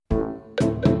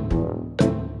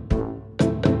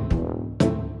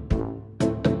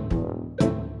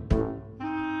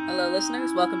Hello,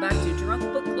 listeners. Welcome back to Drunk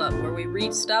Book Club, where we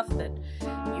read stuff that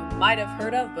you might have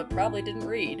heard of but probably didn't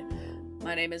read.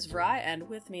 My name is Vry, and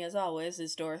with me, as always,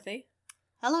 is Dorothy.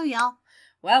 Hello, y'all.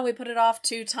 Well, we put it off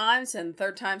 2 times, and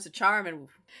third time's a charm, and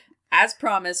as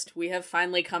promised, we have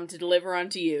finally come to deliver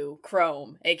unto you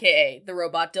Chrome, aka the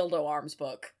Robot Dildo Arms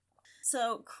book.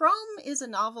 So, Chrome is a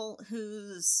novel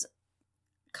whose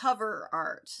cover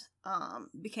art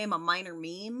became a minor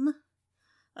meme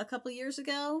a couple years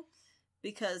ago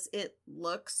because it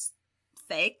looks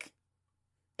fake.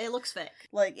 It looks fake.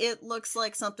 Like, it looks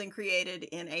like something created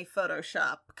in a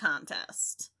Photoshop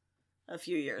contest a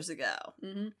few years ago.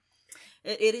 Mm-hmm.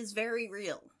 It is very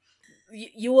real.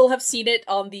 You will have seen it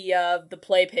on the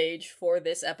play page for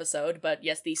this episode, but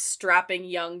yes, the strapping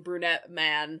young brunette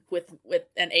man with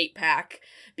an 8-pack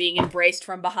being embraced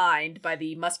from behind by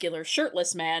the muscular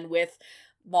shirtless man with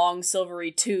long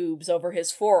silvery tubes over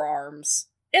his forearms.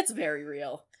 It's very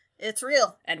real. It's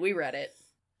real. And we read it.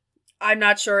 I'm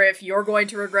not sure if you're going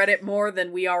to regret it more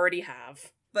than we already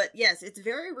have. But yes, it's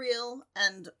very real,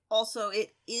 and also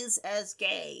it is as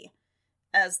gay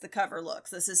as the cover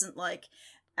looks. This isn't like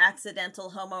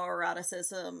accidental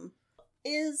homoeroticism.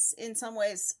 Is in some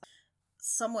ways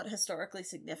somewhat historically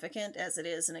significant, as it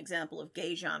is an example of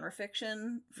gay genre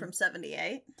fiction from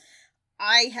 78.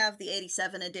 I have the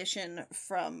 87 edition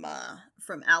from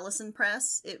Allison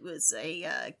Press. It was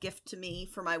a gift to me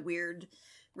for my weird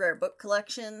rare book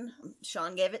collection.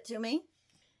 Sean gave it to me.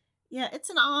 Yeah,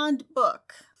 it's an odd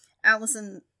book.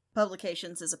 Allison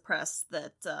Publications is a press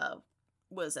that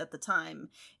was at the time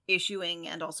issuing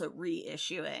and also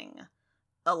reissuing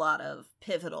a lot of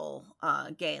pivotal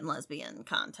gay and lesbian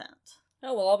content.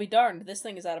 Oh, well, I'll be darned. This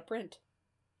thing is out of print.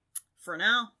 For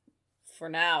now. For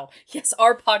now. Yes,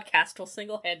 our podcast will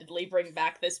single-handedly bring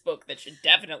back this book that should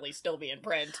definitely still be in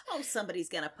print. Oh, somebody's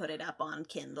gonna put it up on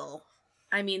Kindle.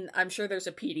 I mean, I'm sure there's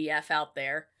a PDF out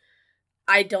there.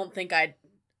 I don't think I'd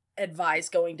advise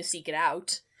going to seek it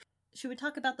out. Should we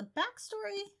talk about the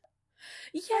backstory?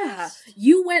 Yeah,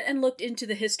 you went and looked into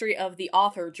the history of the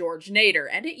author George Nader,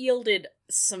 and it yielded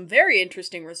some very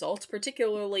interesting results,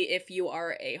 particularly if you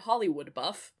are a Hollywood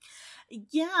buff.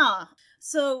 Yeah,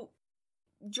 so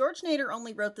George Nader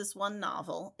only wrote this one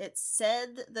novel. It's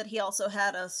said that he also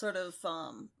had a sort of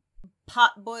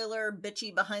potboiler,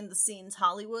 bitchy behind-the-scenes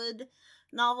Hollywood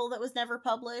novel that was never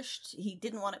published. He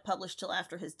didn't want it published till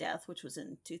after his death, which was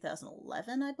in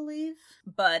 2011, I believe.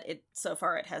 But so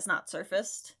far it has not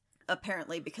surfaced.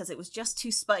 Apparently because it was just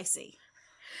too spicy.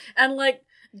 And,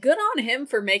 good on him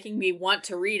for making me want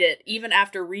to read it, even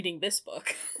after reading this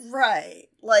book. Right.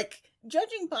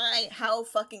 Judging by how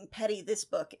fucking petty this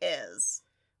book is,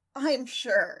 I'm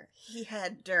sure he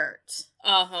had dirt.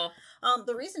 Uh-huh.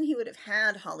 The reason he would have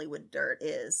had Hollywood dirt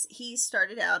is he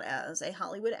started out as a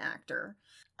Hollywood actor.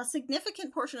 A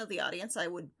significant portion of the audience, I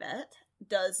would bet,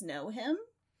 does know him.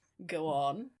 Go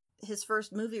on. His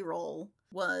first movie role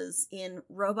was in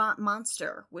Robot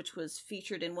Monster, which was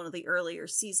featured in one of the earlier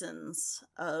seasons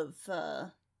of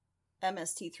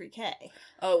MST3K.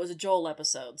 Oh, it was a Joel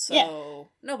episode, so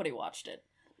Nobody watched it.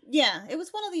 Yeah, it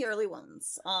was one of the early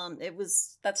ones.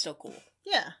 That's still cool.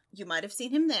 Yeah, you might have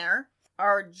seen him there.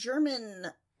 Our German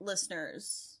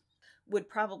listeners would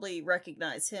probably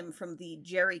recognize him from the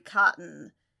Jerry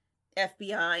Cotton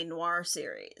FBI noir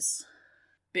series.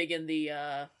 Big in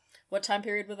the, what time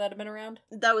period would that have been around?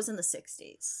 That was in the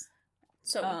 60s.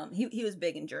 So he was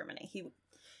big in Germany.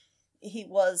 He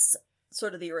was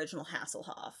sort of the original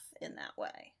Hasselhoff in that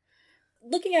way.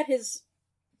 Looking at his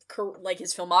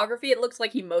filmography, it looks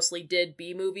like he mostly did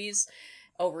B movies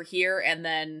over here and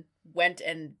then went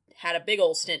and had a big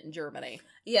old stint in Germany.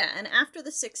 Yeah, and after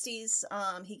the 60s,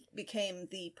 he became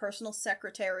the personal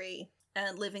secretary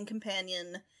and living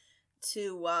companion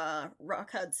to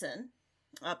Rock Hudson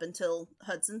up until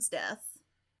Hudson's death.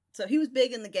 So he was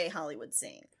big in the gay Hollywood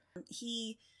scene.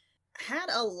 He had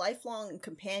a lifelong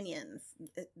companion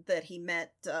that he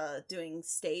met doing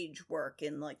stage work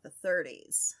in the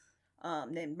 30s,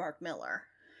 named Mark Miller.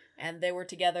 And they were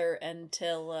together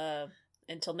until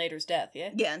Nader's death, yeah?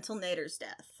 Yeah, until Nader's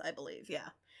death, I believe, yeah.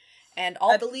 And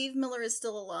I believe Miller is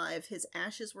still alive. His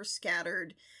ashes were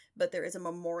scattered, but there is a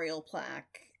memorial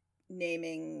plaque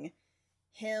naming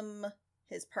him,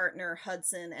 his partner,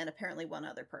 Hudson, and apparently one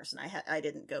other person. I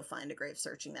didn't go find a grave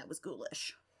searching. That was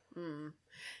ghoulish.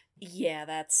 Yeah,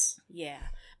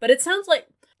 But it sounds like,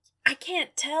 I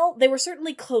can't tell. They were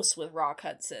certainly close with Rock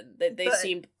Hudson. They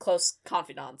seemed close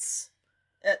confidants.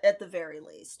 At the very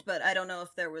least. But I don't know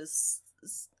if there was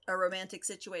a romantic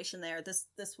situation there. This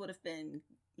would have been,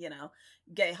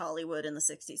 gay Hollywood in the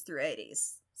 60s through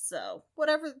 80s. So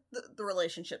whatever the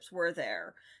relationships were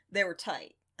there, they were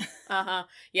tight.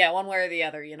 Yeah, one way or the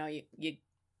other, you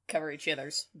cover each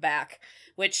other's back,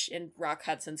 which in Rock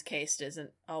Hudson's case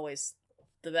isn't always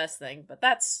the best thing, but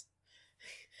that's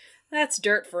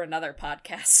dirt for another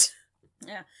podcast.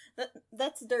 Yeah,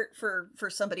 that's dirt for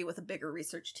somebody with a bigger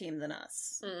research team than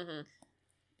us. Mm-hmm.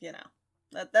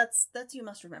 That's you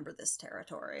must remember this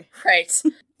territory. Right.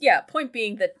 Yeah, point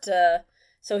being that,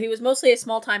 so he was mostly a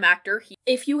small-time actor.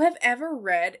 If you have ever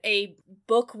read a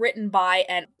book written by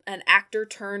an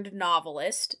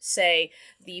actor-turned-novelist, say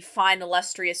the fine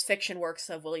illustrious fiction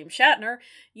works of William Shatner,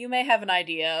 you may have an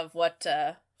idea of what...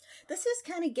 This is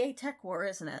kind of gay tech war,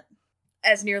 isn't it?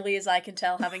 As nearly as I can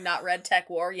tell, having not read Tech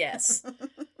War, yes.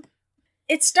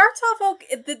 It starts off...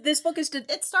 This book is...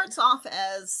 It starts off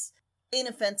as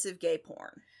inoffensive gay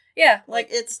porn. Yeah. Like,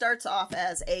 it starts off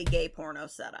as a gay porno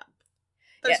setup.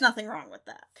 There's nothing wrong with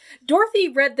that. Dorothy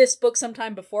read this book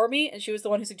sometime before me, and she was the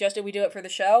one who suggested we do it for the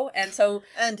show, and so...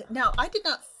 And now, I did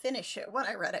not finish it when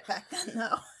I read it back then,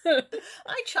 though.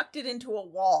 I chucked it into a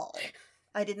wall.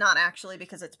 I did not actually,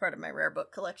 because it's part of my rare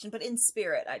book collection, but in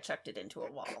spirit, I chucked it into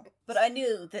a wall. But I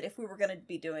knew that if we were going to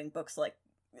be doing books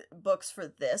for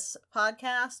this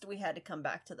podcast, we had to come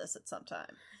back to this at some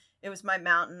time. It was my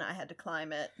mountain. I had to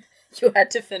climb it. You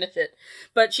had to finish it.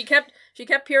 But she kept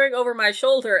peering over my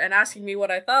shoulder and asking me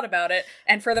what I thought about it.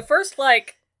 And for the first,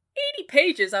 80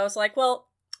 pages, I was like, well...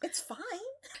 It's fine.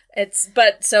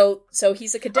 So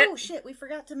he's a cadet... Oh, shit, we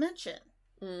forgot to mention.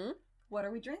 Mm-hmm. What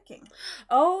are we drinking?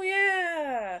 Oh,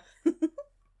 yeah.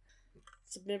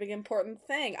 It's a big important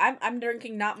thing. I'm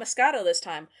drinking not Moscato this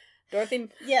time. Dorothy...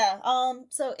 Yeah,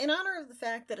 so in honor of the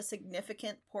fact that a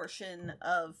significant portion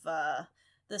of,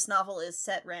 this novel is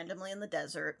set randomly in the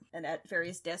desert and at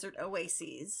various desert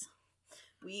oases,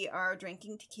 we are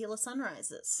drinking tequila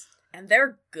sunrises. And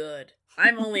they're good.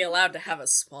 I'm only allowed to have a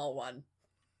small one.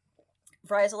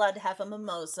 Fry's allowed to have a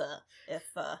mimosa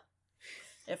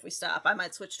if we stop. I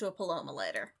might switch to a Paloma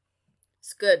later.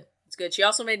 It's good. It's good. She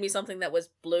also made me something that was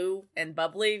blue and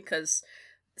bubbly, because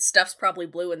stuff's probably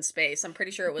blue in space. I'm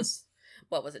pretty sure it was,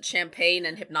 what was it, champagne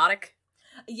and hypnotic?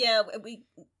 Yeah,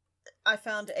 I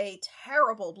found a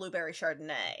terrible blueberry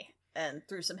Chardonnay and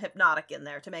threw some hypnotic in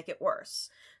there to make it worse.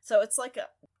 So it's like a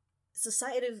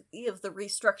Society of the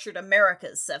Restructured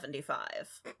Americas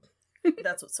 75.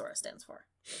 That's what SORA stands for.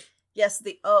 Yes,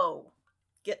 the O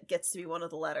gets to be one of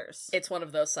the letters. It's one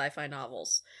of those sci-fi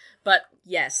novels. But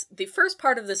yes, the first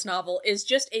part of this novel is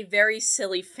just a very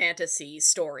silly fantasy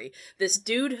story. This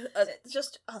dude... It's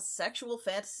just a sexual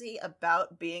fantasy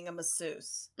about being a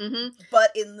masseuse. Mm-hmm.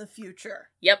 But in the future.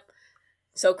 Yep.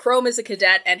 So Chrome is a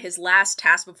cadet, and his last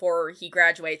task before he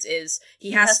graduates is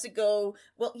he has to go...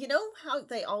 Well, you know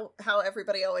how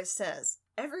everybody always says,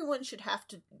 everyone should have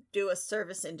to do a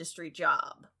service industry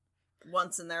job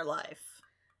once in their life.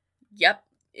 Yep.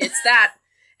 It's that.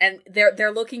 And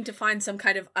they're looking to find some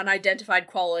kind of unidentified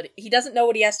quality. He doesn't know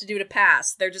what he has to do to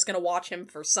pass. They're just going to watch him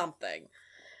for something.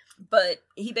 But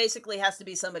he basically has to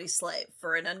be somebody's slave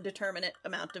for an indeterminate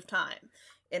amount of time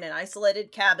in an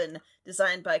isolated cabin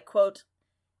designed by, quote,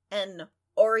 an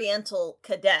Oriental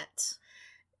cadet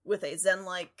with a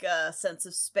Zen-like sense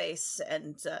of space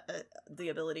and the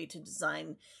ability to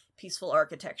design peaceful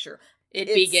architecture. It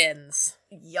begins.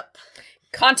 Yep.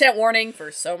 Content warning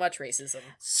for so much racism.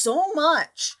 So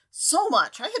much.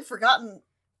 I had forgotten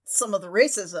some of the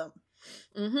racism.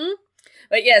 Mm-hmm.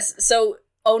 But yes, so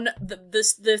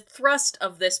the thrust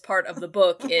of this part of the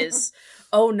book is,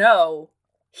 oh no,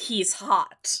 he's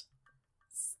hot.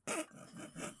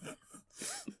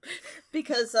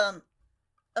 Because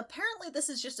apparently this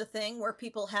is just a thing where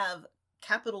people have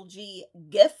capital G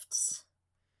gifts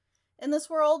in this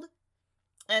world.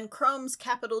 And Chrome's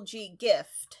capital G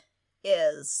gift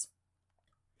is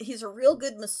he's a real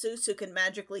good masseuse who can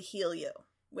magically heal you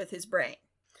with his brain.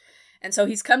 And so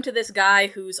he's come to this guy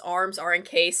whose arms are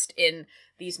encased in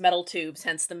these metal tubes,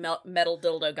 hence the metal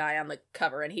dildo guy on the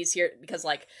cover. And he's here because,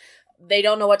 they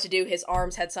don't know what to do. His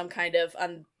arms had some kind of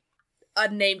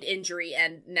unnamed injury,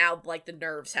 and now, the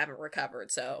nerves haven't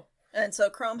recovered, so... And so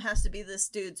Chrome has to be this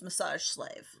dude's massage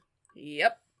slave.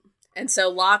 Yep. And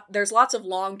so there's lots of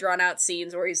long, drawn-out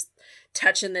scenes where he's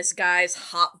touching this guy's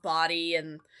hot body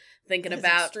and thinking his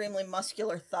about... extremely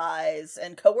muscular thighs,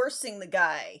 and coercing the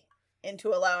guy into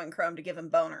allowing Chrome to give him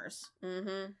boners.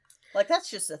 Mm-hmm. That's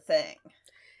just a thing.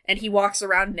 And he walks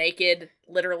around naked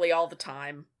literally all the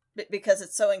time. Because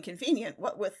it's so inconvenient.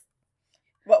 What with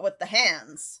the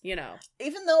hands?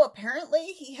 Even though apparently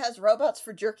he has robots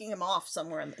for jerking him off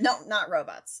somewhere No, not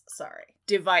robots. Sorry.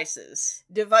 Devices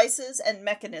and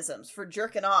mechanisms for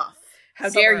jerking off. How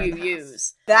dare you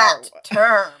use that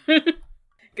term?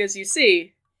 Because you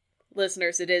see,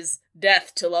 Listeners, it is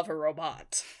death to love a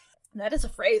robot. That is a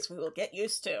phrase we will get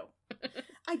used to.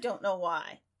 I don't know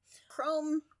why.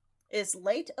 Chrome is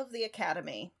late of the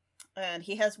academy, and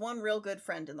he has one real good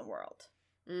friend in the world.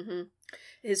 Mm-hmm.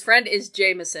 His friend is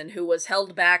Jameson, who was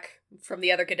held back from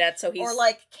the other cadets, so he's... Or,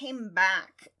 like, came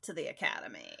back to the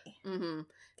academy. Mm-hmm.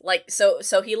 Like, so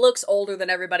he looks older than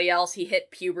everybody else. He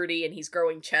hit puberty, and he's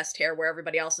growing chest hair, where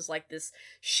everybody else is, like, this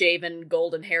shaven,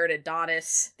 golden-haired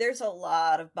Adonis. There's a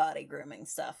lot of body grooming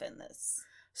stuff in this.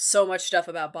 So much stuff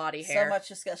about body hair. So much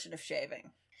discussion of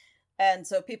shaving. And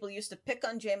so people used to pick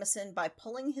on Jameson by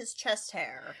pulling his chest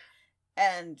hair,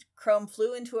 and Chrome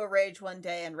flew into a rage one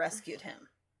day and rescued him.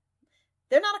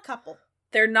 They're not a couple.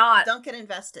 They're not. Don't get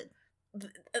invested.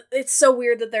 It's so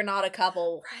weird that they're not a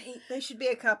couple. Right, they should be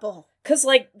a couple. Because,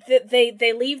 like,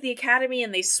 they leave the academy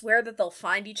and they swear that they'll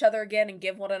find each other again and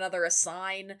give one another a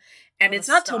sign. And it's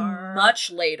not till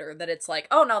much later that it's like,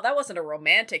 oh, no, that wasn't a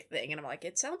romantic thing. And I'm like,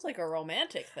 it sounds like a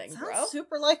romantic thing, bro. Sounds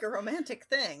super like a romantic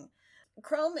thing.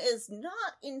 Chrome is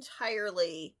not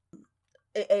entirely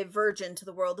a virgin to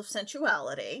the world of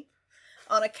sensuality.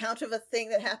 On account of a thing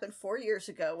that happened 4 years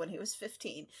ago when he was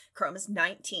 15. Chrome is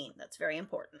 19. That's very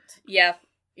important. Yeah,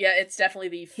 it's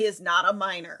definitely He is not a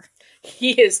minor.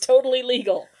 He is totally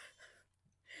legal.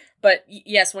 But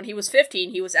yes, when he was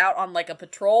 15, he was out on, like, a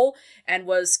patrol and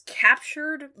was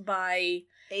captured by...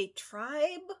 a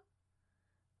tribe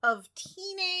of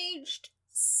teenaged,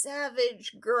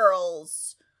 savage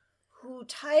girls who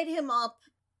tied him up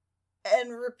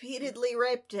and repeatedly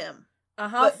raped him.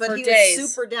 But for he days.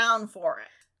 Was super down for it.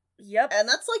 Yep. And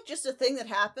that's like just a thing that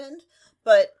happened,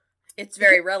 but... It's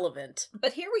very relevant.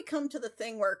 But here we come to the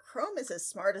thing where Chrome is as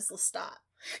smart as Lestat.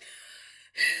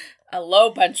 A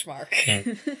low benchmark.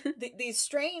 These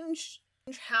strange,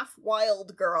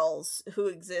 half-wild girls who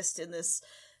exist in this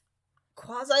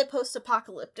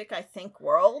quasi-post-apocalyptic, I think,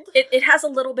 world. It has a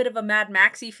little bit of a Mad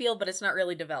Maxy feel, but it's not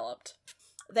really developed.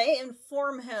 They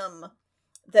inform him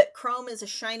that Chrome is a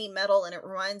shiny metal and it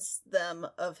reminds them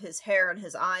of his hair and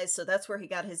his eyes, so that's where he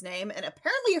got his name, and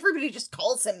apparently everybody just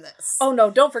calls him this. Oh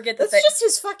no, don't forget that. That's just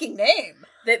his fucking name.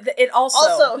 It also...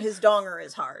 Also, his donger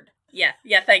is hard. Yeah,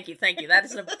 thank you. That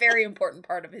is a very important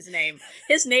part of his name.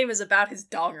 His name is about his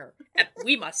donger, and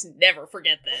we must never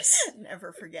forget this.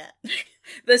 Never forget.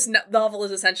 This novel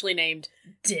is essentially named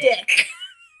Dick.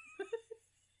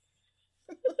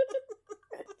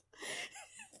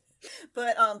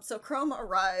 But, so Chrome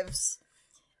arrives,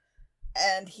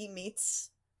 and he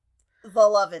meets the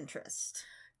love interest.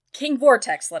 King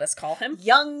Vortex, let us call him.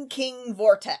 Young King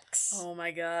Vortex. Oh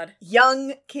my god.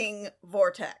 Young King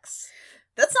Vortex.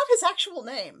 That's not his actual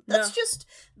name. That's just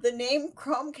the name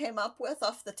Chrome came up with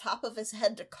off the top of his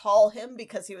head to call him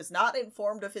because he was not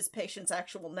informed of his patient's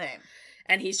actual name.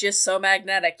 And he's just so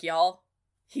magnetic, y'all.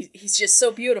 He's just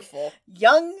so beautiful.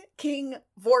 Young King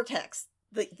Vortex.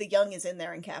 The young is in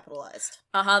there and capitalized.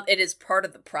 It is part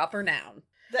of the proper noun.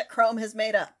 That Chrome has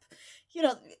made up. You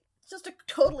know, it's just a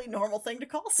totally normal thing to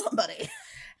call somebody.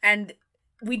 And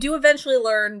we do eventually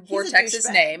learn Vortex's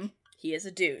name. He is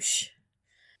a douche.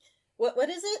 What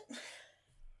is it?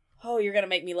 Oh, you're gonna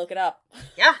make me look it up.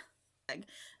 Yeah.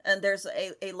 And there's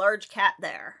a large cat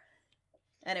there.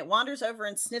 And it wanders over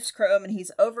and sniffs Chrome, and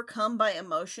he's overcome by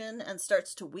emotion and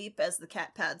starts to weep as the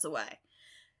cat pads away.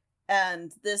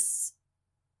 And this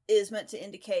is meant to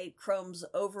indicate Chrome's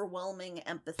overwhelming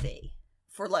empathy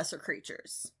for lesser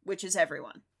creatures, which is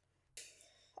everyone.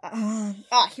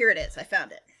 Here it is. I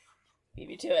found it. Beat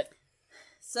me to it.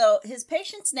 So, his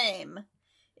patient's name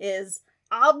is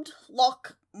Abd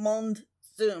Lok Mond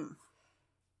Zoom.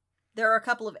 There are a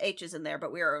couple of H's in there,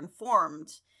 but we are informed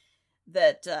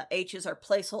that H's are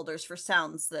placeholders for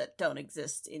sounds that don't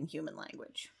exist in human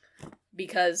language.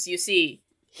 Because, you see,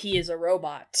 he is a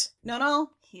robot.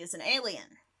 No, he is an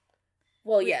alien.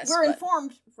 Well, yes, We're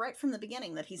informed right from the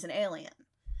beginning that he's an alien.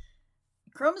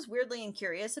 Chrome is weirdly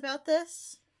incurious about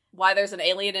this. Why there's an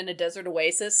alien in a desert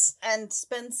oasis? And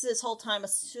spends his whole time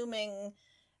assuming,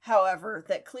 however,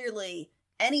 that clearly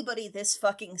anybody this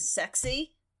fucking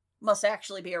sexy must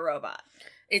actually be a robot.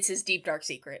 It's his deep, dark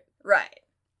secret. Right.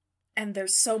 And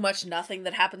there's so much nothing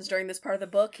that happens during this part of the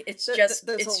book. It's just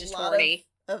horny.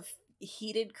 Of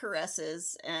heated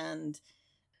caresses and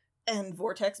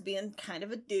Vortex being kind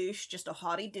of a douche, just a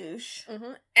haughty douche.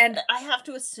 Mm-hmm. And I have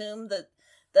to assume that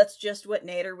that's just what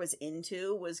Nader was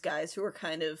into, was guys who were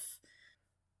kind of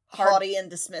haughty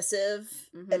and dismissive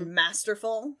and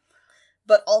masterful,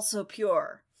 but also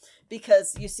pure.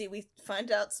 Because, you see, we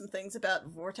find out some things about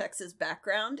Vortex's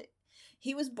background.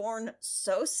 He was born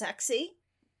so sexy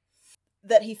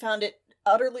that he found it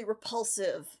utterly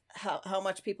repulsive how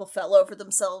much people fell over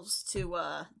themselves to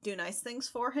do nice things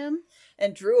for him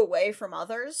and drew away from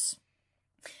others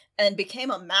and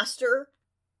became a master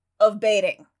of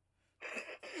baiting.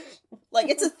 Like,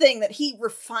 it's a thing that he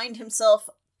refined himself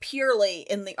purely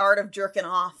in the art of jerking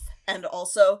off and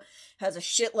also has a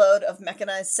shitload of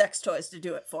mechanized sex toys to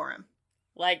do it for him.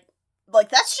 Like,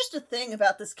 that's just a thing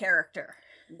about this character.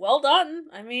 Well done.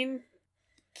 I mean,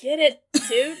 get it,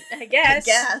 dude, I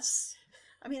guess.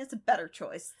 I mean, it's a better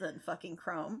choice than fucking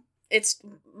Chrome. It's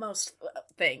most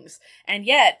things. And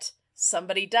yet,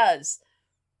 somebody does.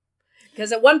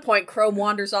 Because at one point, Chrome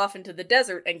wanders off into the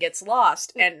desert and gets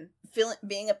lost, and...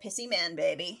 being a pissy man,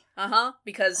 baby.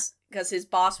 Because his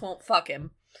boss won't fuck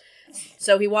him.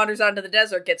 So he wanders onto the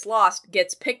desert, gets lost,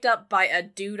 gets picked up by a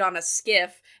dude on a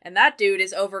skiff, and that dude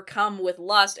is overcome with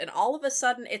lust, and all of a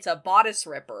sudden, it's a bodice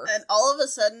ripper. And all of a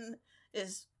sudden,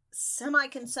 is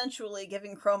semi-consensually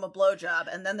giving Chrome a blowjob,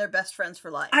 and then they're best friends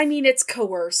for life. I mean, it's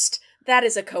coerced. That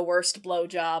is a coerced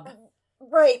blowjob.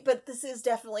 Right, but this is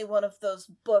definitely one of those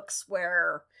books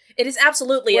where... It is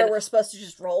absolutely... Where we're supposed to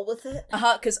just roll with it.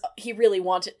 Because he really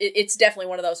wanted... It's definitely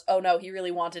one of those, oh no, he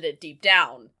really wanted it deep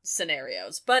down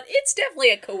scenarios. But it's definitely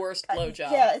a coerced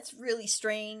blowjob. Yeah, it's really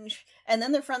strange. And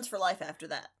then they're friends for life after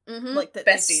that. Mm-hmm. Like,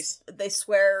 besties. They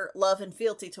swear love and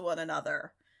fealty to one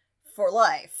another for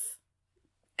life.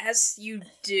 As you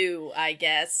do, I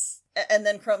guess. And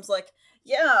then Chrome's like,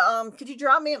 yeah, could you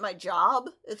drop me at my job?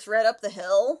 It's right up the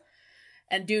hill.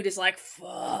 And dude is like,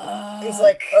 fuck. He's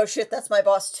like, oh shit, that's my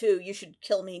boss too. You should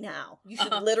kill me now. You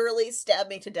should literally stab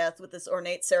me to death with this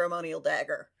ornate ceremonial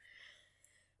dagger.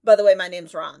 By the way, my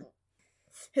name's Ron.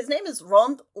 His name is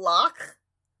Ron Locke,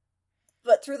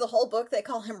 but through the whole book they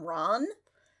call him Ron.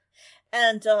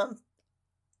 And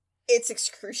it's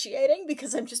excruciating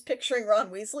because I'm just picturing Ron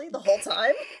Weasley the whole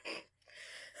time.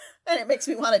 And it makes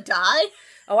me want to die.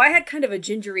 Oh, I had kind of a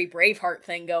gingery Braveheart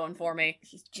thing going for me.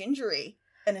 He's gingery.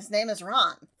 And his name is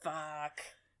Ron. Fuck.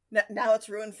 Now it's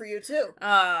ruined for you, too.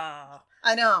 Oh.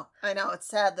 I know. It's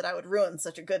sad that I would ruin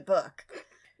such a good book.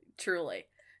 Truly.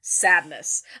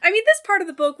 Sadness. I mean, this part of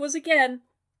the book was, again,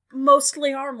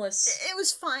 mostly harmless. It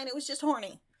was fine. It was just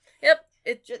horny. Yep.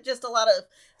 Just a lot of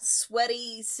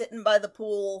sweaty sitting by the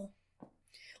pool.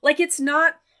 Like, it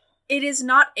is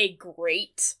not a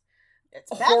great,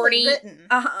 it's horny written.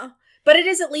 But it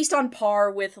is at least on par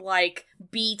with, like,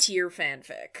 B-tier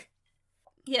fanfic.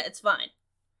 Yeah, it's fine.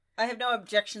 I have no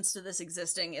objections to this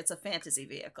existing. It's a fantasy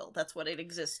vehicle. That's what it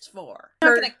exists for. I'm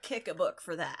not gonna kick a book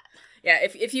for that. Yeah,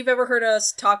 if you've ever heard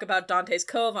us talk about Dante's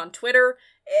Cove on Twitter,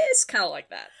 it's kind of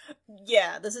like that.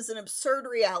 Yeah, this is an absurd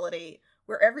reality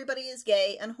where everybody is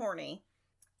gay and horny,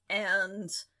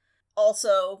 and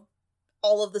also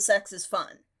all of the sex is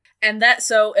fun. And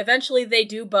so eventually they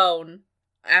do bone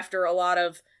after a lot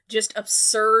of just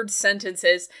absurd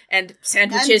sentences and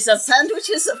sandwiches of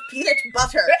peanut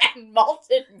butter and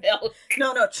malted milk.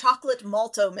 No, chocolate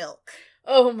malto milk.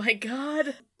 Oh my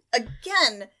god.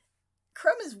 Again,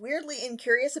 Crumb is weirdly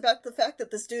incurious about the fact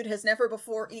that this dude has never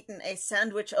before eaten a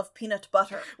sandwich of peanut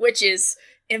butter. Which is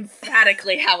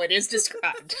emphatically how it is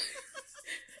described.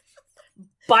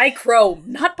 By Chrome,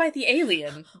 not by the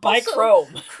alien. By also,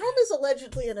 Chrome. Chrome is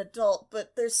allegedly an adult,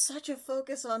 but there's such a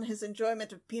focus on his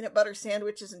enjoyment of peanut butter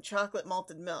sandwiches and chocolate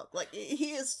malted milk. Like,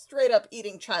 he is straight up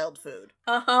eating child food.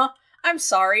 I'm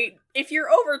sorry. If you're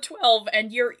over 12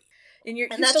 and you're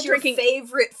that's still drinking your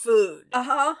favorite food.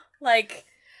 Like,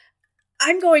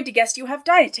 I'm going to guess you have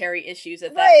dietary issues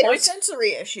at that right, point. Or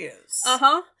sensory issues.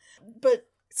 But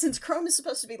since Chrome is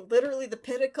supposed to be literally the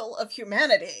pinnacle of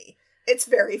humanity, it's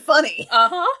very funny.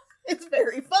 It's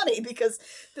very funny because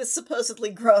this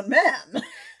supposedly grown man.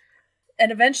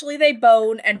 And eventually they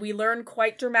bone, and we learn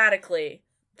quite dramatically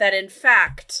that in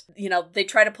fact, they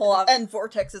try to pull off... And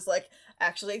Vortex is like,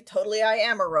 actually, totally I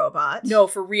am a robot. No,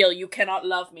 for real, you cannot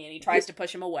love me. And he tries to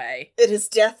push him away. It is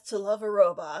death to love a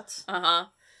robot.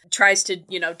 Tries to,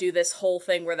 do this whole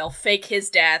thing where they'll fake his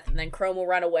death, and then Chrome will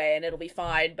run away, and it'll be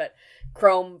fine, but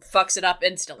Chrome fucks it up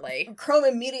instantly. Chrome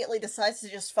immediately decides to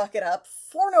just fuck it up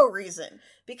for no reason,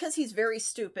 because he's very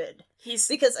stupid.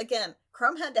 Because, again,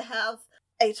 Chrome had to have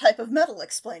a type of metal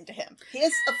explained to him. He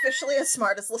is officially as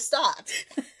smart as Lestat.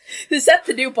 Is that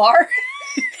the new bar?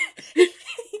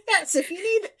 Yes, if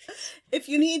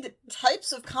you need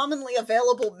types of commonly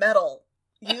available metal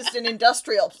used in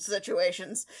industrial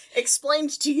situations explained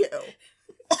to you,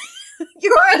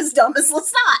 you are as dumb as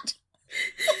Lestat.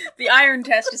 The iron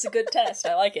test is a good test.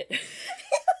 I like it.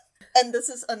 And this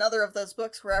is another of those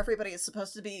books where everybody is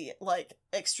supposed to be, like,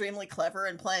 extremely clever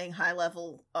and playing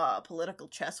high-level political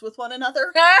chess with one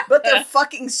another, but they're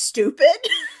fucking stupid.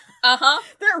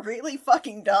 They're really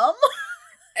fucking dumb.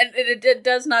 And it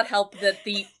does not help that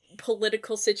the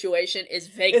political situation is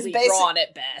vaguely drawn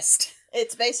at best.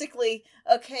 It's basically,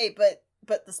 okay,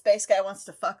 but the space guy wants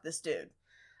to fuck this dude.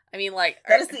 I mean, like...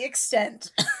 That is the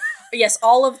extent. Yes,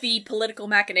 all of the political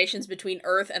machinations between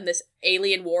Earth and this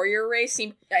alien warrior race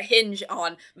seem hinge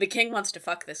on the king wants to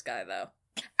fuck this guy, though.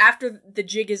 After the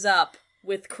jig is up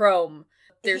with Chrome,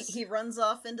 he runs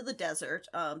off into the desert.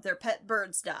 Their pet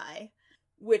birds die,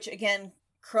 which, again,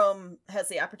 Chrome has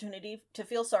the opportunity to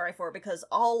feel sorry for because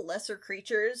all lesser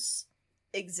creatures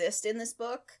exist in this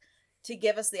book to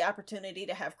give us the opportunity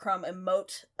to have Chrome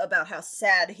emote about how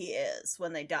sad he is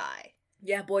when they die.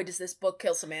 Yeah, boy, does this book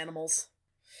kill some animals.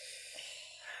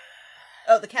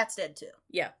 Oh, the cat's dead, too.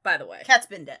 Yeah, by the way. Cat's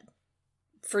been dead.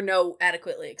 For no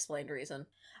adequately explained reason.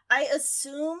 I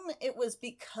assume it was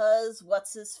because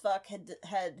What's-His-Fuck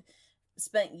had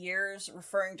spent years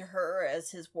referring to her as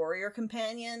his warrior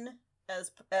companion,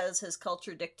 as his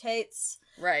culture dictates.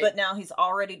 Right. But now he's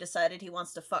already decided he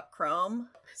wants to fuck Chrome.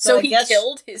 So he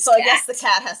killed his cat? So I guess the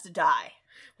cat has to die.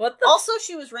 What the... Also,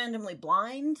 she was randomly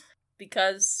blind.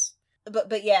 Because...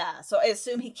 But yeah, so I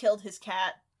assume he killed his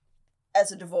cat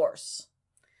as a divorce.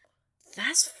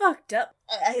 That's fucked up.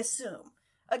 I assume.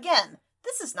 Again,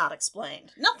 this is not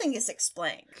explained. Nothing is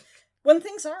explained. When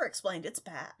things are explained, it's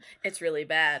bad. It's really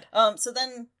bad. So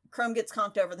then Chrome gets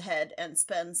conked over the head and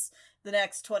spends the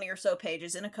next 20 or so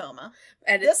pages in a coma.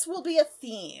 And this will be a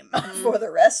theme for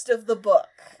the rest of the book.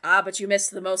 Ah, but you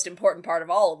missed the most important part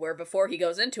of all, where before he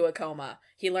goes into a coma,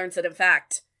 he learns that in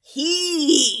fact...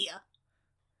 He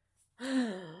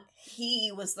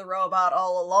was the robot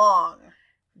all along.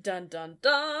 Dun dun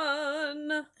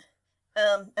dun!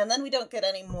 And then we don't get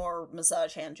any more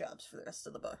massage hand jobs for the rest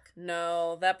of the book.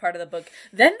 No, that part of the book.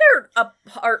 Then they're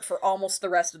apart for almost the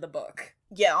rest of the book.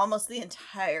 Yeah, almost the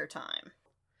entire time.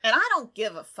 And I don't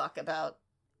give a fuck about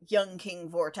young King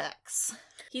Vortex.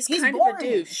 He's kind boring. Of a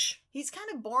douche. He's kind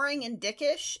of boring and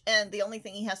dickish, and the only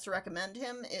thing he has to recommend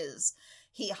him is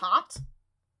he hot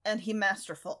and he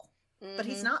masterful. Mm-hmm. But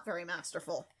he's not very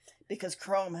masterful. Because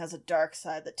Chrome has a dark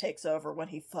side that takes over when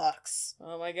he fucks.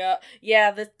 Oh my god.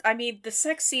 Yeah, the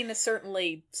sex scene is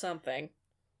certainly something.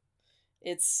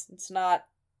 It's not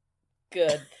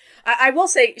good. I will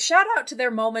say, shout out to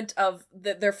their moment of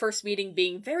their first meeting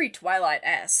being very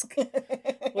Twilight-esque.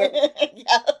 Where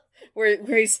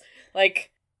he's,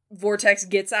 like, Vortex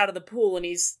gets out of the pool and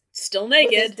he's still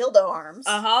naked. With his dildo arms.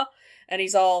 Uh-huh. And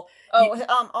he's all...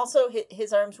 Also,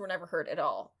 his arms were never hurt at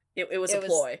all. It was a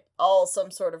ploy. All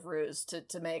some sort of ruse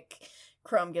to make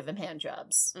Chrome give him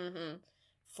handjobs. Mm-hmm.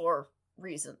 For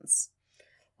reasons.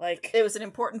 Like... It was an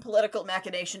important political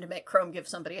machination to make Chrome give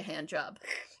somebody a handjob.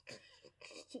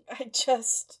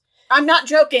 I'm not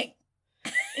joking!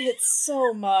 It's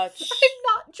so much. I'm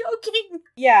not joking!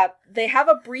 Yeah, they have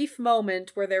a brief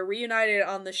moment where they're reunited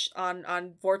on the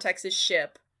on Vortex's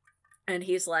ship. And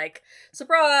he's like,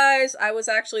 surprise! I was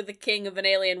actually the king of an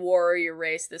alien warrior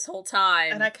race this whole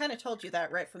time. And I kind of told you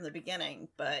that right from the beginning,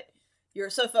 but you're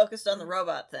so focused on the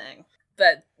robot thing.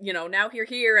 But, now you're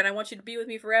here, and I want you to be with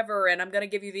me forever, and I'm gonna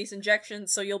give you these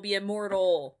injections so you'll be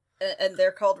immortal. And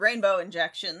they're called rainbow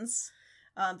injections.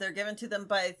 They're given to them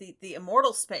by the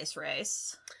immortal space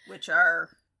race, which are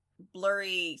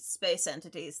blurry space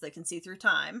entities that can see through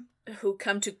time. Who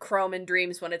come to Chrome in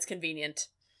dreams when it's convenient.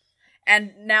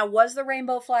 And now, was the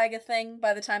rainbow flag a thing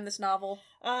by the time this novel?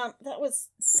 That was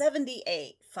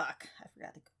 78. Fuck, I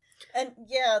forgot to... And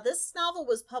yeah, this novel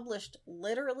was published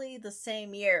literally the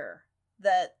same year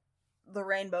that the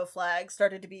rainbow flag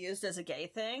started to be used as a gay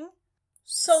thing.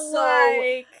 So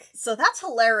that's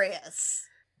hilarious.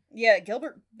 Yeah,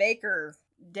 Gilbert Baker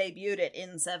debuted it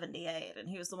in 78, and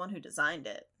he was the one who designed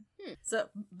it. So,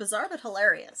 bizarre but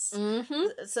hilarious.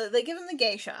 Mm-hmm. So they give him the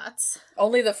gay shots.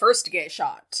 Only the first gay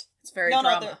shot. It's very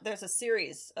drama. No, there's a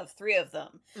series of 3 of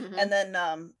them. Mm-hmm. And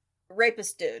then,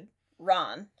 rapist dude,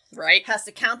 Ron, right, has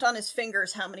to count on his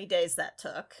fingers how many days that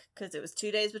took, because it was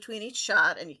 2 days between each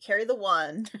shot, and you carry the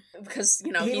one. Because, he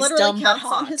he's literally dumb counts but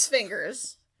hot. On his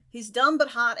fingers. He's dumb but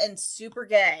hot and super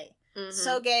gay. Mm-hmm.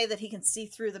 So gay that he can see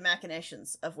through the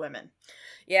machinations of women.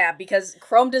 Yeah, because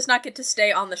Chrome does not get to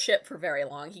stay on the ship for very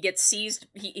long. He gets seized.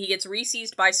 He gets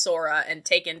re-seized by Sora and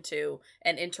taken to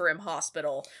an interim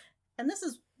hospital. And this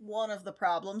is one of the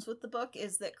problems with the book,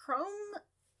 is that Chrome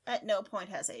at no point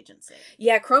has agency.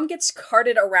 Yeah, Chrome gets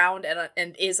carted around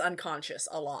and is unconscious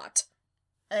a lot.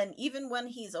 And even when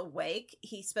he's awake,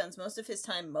 he spends most of his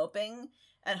time moping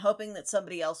and hoping that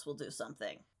somebody else will do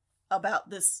something about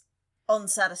this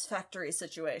unsatisfactory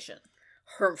situation.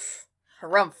 Harumph.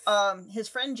 His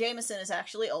friend Jameson is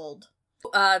actually old.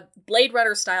 Blade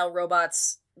Runner style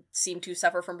robots seem to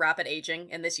suffer from rapid aging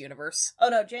in this universe. Oh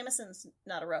no, Jameson's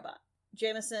not a robot.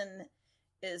 Jameson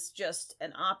is just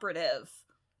an operative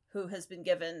who has been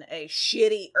given a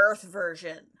shitty Earth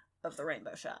version of the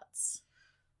rainbow shots,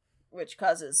 which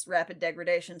causes rapid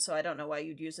degradation, so I don't know why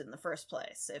you'd use it in the first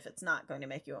place. If it's not going to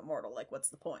make you immortal, like, what's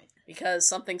the point? Because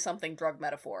something drug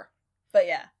metaphor. But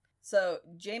yeah, so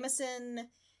Jameson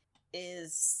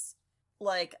is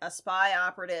like a spy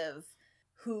operative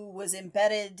who was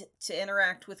embedded to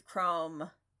interact with Chrome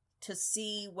to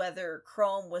see whether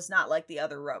Chrome was not like the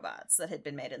other robots that had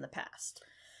been made in the past.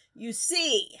 You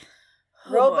see,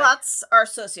 robots are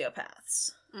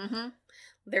sociopaths. Mm-hmm.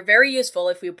 They're very useful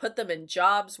if we put them in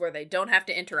jobs where they don't have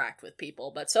to interact with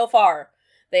people, but so far,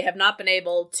 they have not been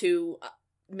able to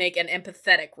make an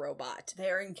empathetic robot.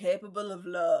 They're incapable of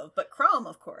love. But Chrome,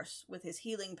 of course, with his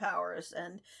healing powers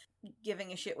and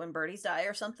giving a shit when birdies die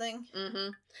or something.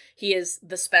 Mm-hmm. He is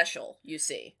the special, you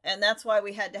see. And that's why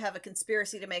we had to have a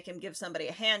conspiracy to make him give somebody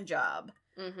a hand job.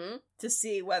 Mm-hmm. To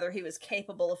see whether he was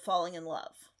capable of falling in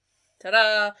love.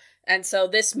 Ta-da! And so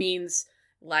this means,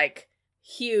 like,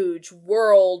 huge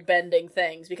world-bending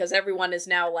things, because everyone is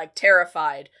now, like,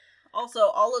 terrified. Also,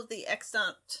 all of the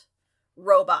extant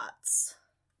robots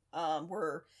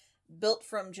were built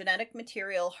from genetic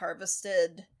material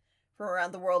harvested from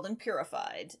around the world and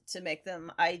purified to make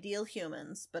them ideal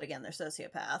humans, but again, they're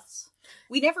sociopaths.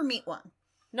 We never meet one.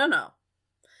 No.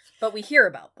 But we hear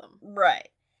about them. Right.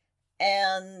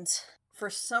 And for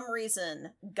some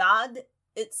reason, God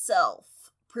itself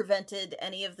prevented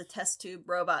any of the test tube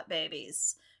robot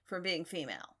babies from being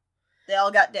female. They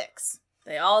all got dicks.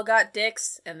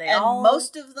 And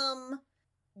most of them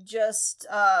just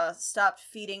stopped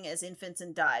feeding as infants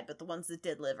and died, but the ones that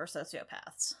did live are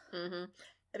sociopaths. Mm-hmm.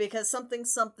 Because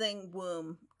something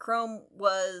womb. Chrome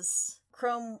was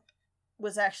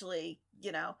actually,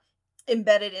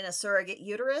 embedded in a surrogate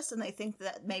uterus, and they think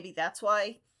that maybe that's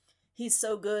why he's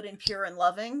so good and pure and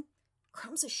loving.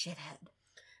 Chrome's a shithead.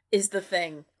 Is the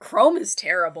thing. Chrome is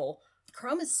terrible.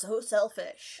 Chrome is so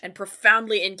selfish. And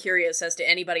profoundly incurious as to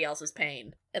anybody else's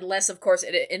pain. Unless, of course,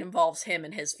 it involves him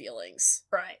and his feelings.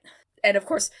 Right. And, of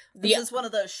course, this is one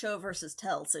of those show versus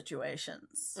tell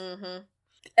situations. Mm-hmm.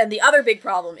 And the other big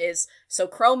problem is, so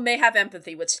Chrome may have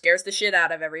empathy, which scares the shit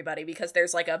out of everybody, because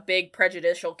there's, like, a big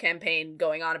prejudicial campaign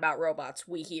going on about robots,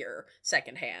 we hear,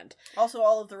 secondhand. Also,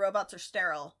 all of the robots are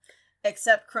sterile,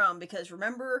 except Chrome, because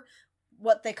remember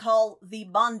what they call the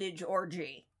bondage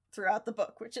orgy throughout the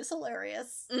book, which is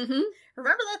hilarious. Mm-hmm.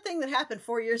 Remember that thing that happened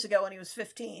 4 years ago when he was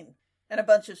 15, and a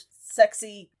bunch of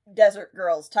sexy desert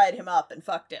girls tied him up and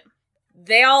fucked him?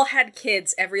 They all had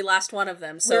kids, every last one of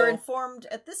them, so... We're informed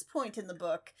at this point in the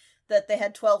book that they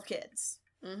had 12 kids.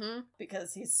 Mm-hmm.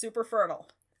 Because he's super fertile.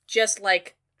 Just,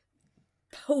 like,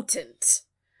 potent.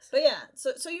 But yeah,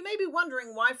 so you may be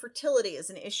wondering why fertility is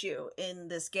an issue in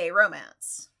this gay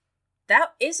romance.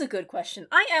 That is a good question.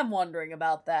 I am wondering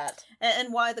about that.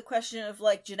 And why the question of,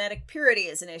 like, genetic purity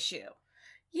is an issue.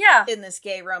 Yeah. In this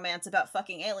gay romance about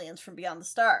fucking aliens from beyond the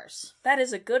stars. That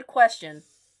is a good question.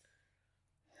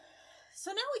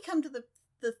 So now we come to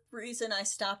the reason I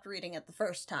stopped reading it the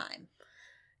first time.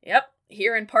 Yep,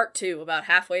 here in part 2, about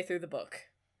halfway through the book.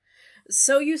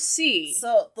 So you see...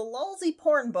 So, the lulzy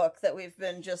porn book that we've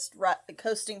been just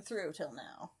coasting through till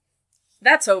now.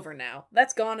 That's over now.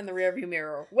 That's gone in the rearview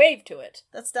mirror. Wave to it.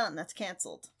 That's done. That's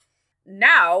canceled.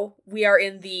 Now, we are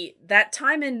in that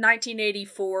time in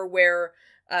 1984 where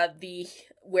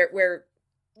where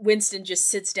Winston just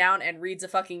sits down and reads a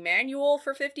fucking manual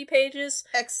for 50 pages.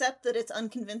 Except that it's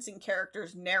unconvincing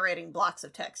characters narrating blocks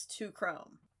of text to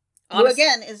Chrome. Who,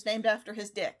 again, is named after his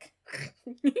dick.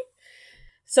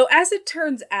 So, as it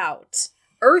turns out,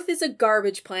 Earth is a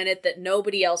garbage planet that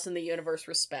nobody else in the universe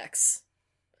respects.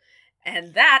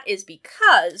 And that is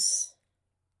because...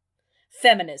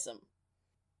 feminism.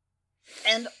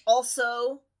 And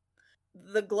also,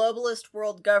 the globalist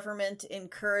world government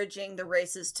encouraging the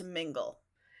races to mingle.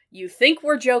 You think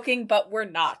we're joking, but we're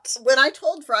not. When I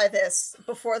told Fry this,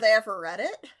 before they ever read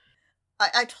it,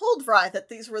 I told Fry that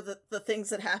these were the things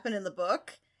that happen in the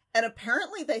book, and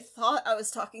apparently they thought I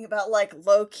was talking about, like,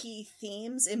 low-key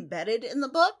themes embedded in the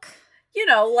book. You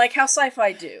know, like how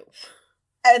sci-fi do.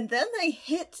 And then they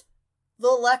hit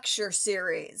the lecture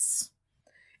series.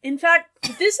 In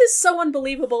fact, this is so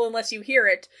unbelievable unless you hear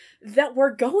it, that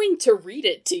we're going to read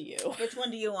it to you. Which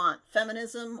one do you want?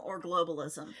 Feminism or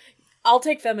globalism? I'll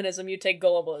take feminism, you take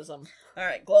globalism.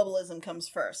 Alright, globalism comes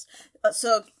first.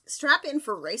 So, strap in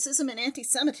for racism and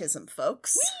anti-Semitism,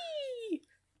 folks.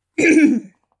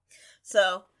 Whee!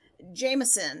 So,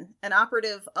 Jameson, an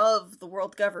operative of the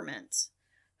world government,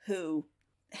 who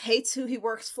hates who he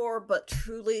works for, but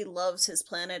truly loves his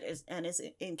planet and is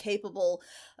incapable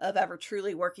of ever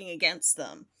truly working against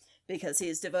them, because he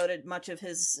has devoted much of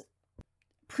his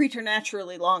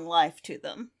preternaturally long life to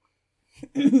them.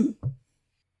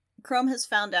 Chrome has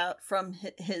found out from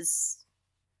his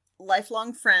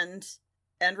lifelong friend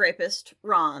and rapist,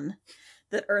 Ron,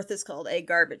 that Earth is called a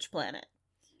garbage planet.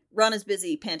 Ron is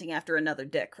busy panting after another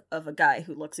dick of a guy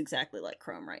who looks exactly like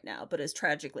Chrome right now, but is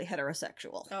tragically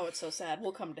heterosexual. Oh, it's so sad.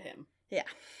 We'll come to him. Yeah.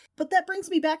 But that brings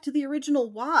me back to the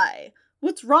original why.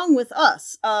 What's wrong with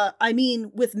us?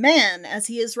 With man as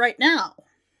he is right now?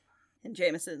 And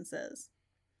Jameson says,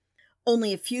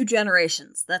 only a few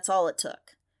generations, that's all it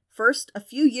took. First, a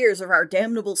few years of our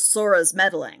damnable Sora's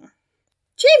meddling.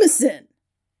 Jameson!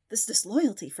 This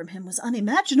disloyalty from him was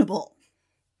unimaginable.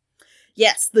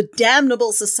 Yes, the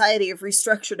damnable Society of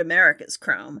Restructured Americas,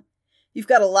 Chrome. You've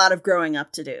got a lot of growing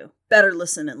up to do. Better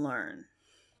listen and learn.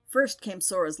 First came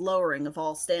Sora's lowering of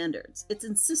all standards, its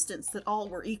insistence that all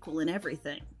were equal in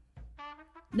everything.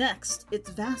 Next, its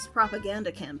vast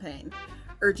propaganda campaign,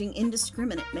 urging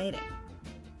indiscriminate mating.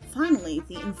 Finally,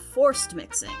 the enforced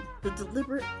mixing, the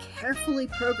deliberate, carefully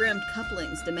programmed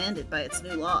couplings demanded by its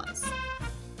new laws.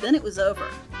 Then it was over.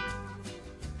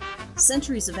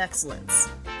 Centuries of excellence.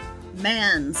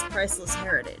 Man's priceless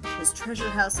heritage, his treasure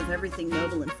house of everything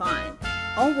noble and fine,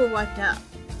 all were wiped out.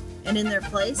 And in their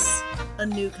place, a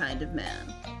new kind of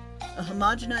man. A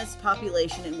homogenized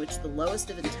population in which the lowest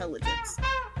of intelligence,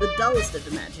 the dullest of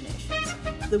imaginations,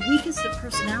 the weakest of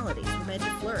personalities were made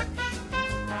to flourish.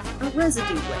 A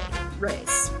residue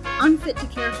race, unfit to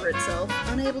care for itself,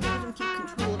 unable to even keep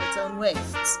control of its own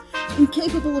wastes,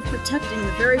 incapable of protecting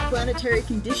the very planetary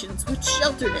conditions which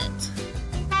sheltered it.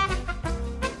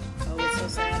 Oh, it's so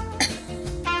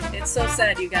sad. It's so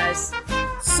sad, you guys.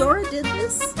 Sora did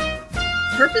this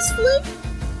purposefully,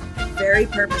 very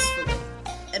purposefully,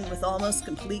 and with almost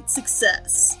complete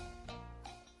success.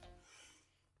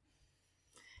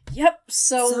 Yep,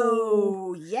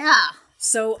 so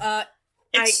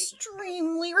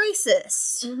extremely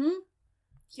racist. Mm-hmm.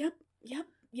 Yep.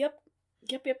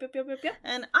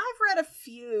 And I've read a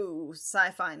few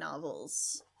sci-fi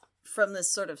novels from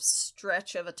this sort of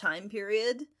stretch of a time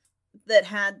period that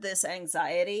had this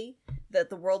anxiety that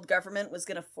the world government was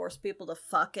going to force people to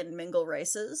fuck and mingle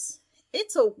races.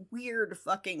 It's a weird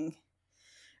fucking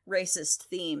racist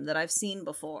theme that I've seen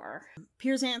before.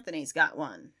 Piers Anthony's got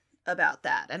one about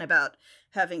that, and about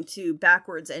having to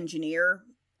backwards engineer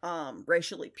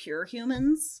racially pure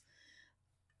humans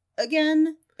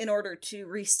again in order to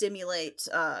re-stimulate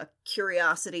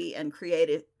curiosity and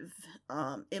creative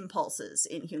impulses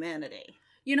in humanity.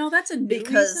 You know, that's a new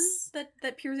reason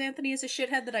that Piers Anthony is a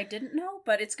shithead that I didn't know,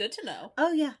 but it's good to know.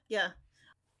 Oh, yeah.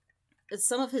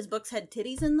 Some of his books had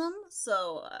titties in them,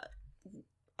 so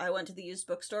I went to the used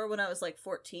bookstore when I was like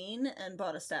 14 and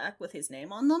bought a stack with his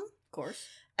name on them. Of course.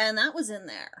 And that was in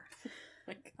there. Oh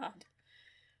my god.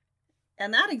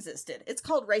 And that existed. It's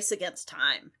called Race Against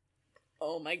Time.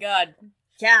 Oh my god.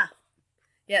 Yeah.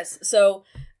 Yes, so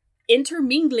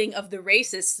intermingling of the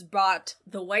racists brought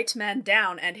the white man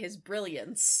down and his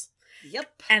brilliance.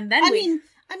 Yep. And then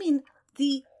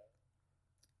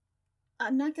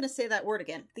I'm not going to say that word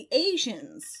again. The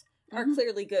Asians are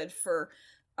clearly good for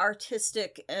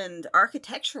artistic and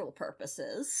architectural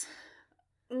purposes.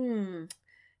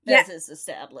 As is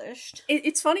established.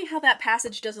 It's funny how that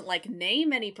passage doesn't, like,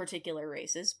 name any particular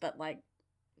races, but, like,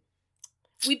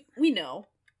 we know.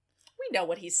 We know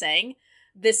what he's saying.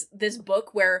 This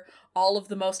book where all of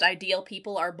the most ideal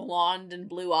people are blonde and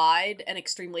blue-eyed and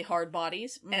extremely hard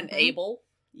bodies and able.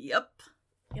 Yep.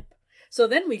 So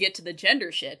then we get to the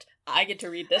gender shit. I get to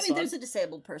read this one. There's a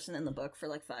disabled person in the book for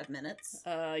like 5 minutes.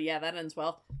 Yeah, that ends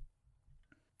well.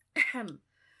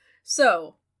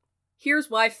 So, here's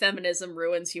why feminism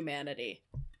ruins humanity.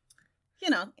 You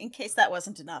know, in case that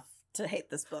wasn't enough to hate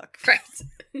this book. Right.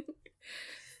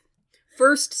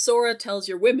 First, Sora tells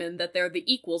your women that they're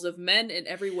the equals of men in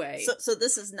every way. So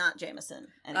this is not Jameson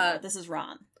anymore. This is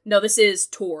Ron. No, this is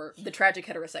Tor, the tragic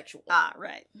heterosexual. Ah,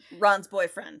 right. Ron's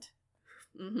boyfriend.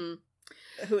 Mm-hmm.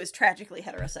 Who is tragically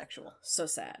heterosexual. So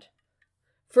sad.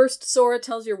 First, Sora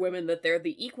tells your women that they're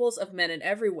the equals of men in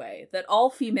every way, that all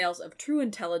females of true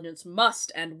intelligence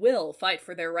must and will fight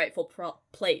for their rightful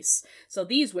place. So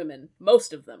these women,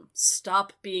 most of them,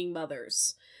 stop being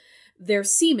mothers. Their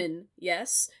semen,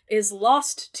 yes, is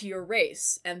lost to your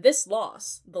race, and this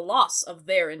loss, the loss of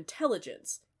their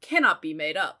intelligence, cannot be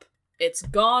made up. It's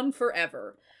gone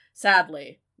forever.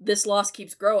 Sadly, this loss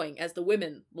keeps growing as the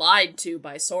women, lied to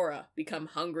by Sora, become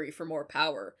hungry for more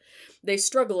power. They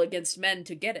struggle against men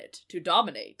to get it, to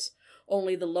dominate.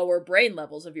 Only the lower brain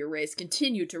levels of your race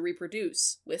continue to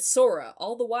reproduce, with Sora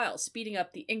all the while speeding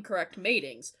up the incorrect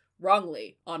matings,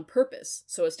 wrongly, on purpose,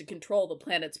 so as to control the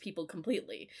planet's people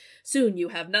completely. Soon you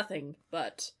have nothing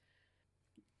but...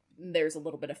 There's a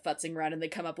little bit of futzing around and they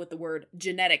come up with the word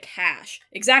genetic hash.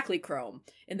 Exactly, Chrome.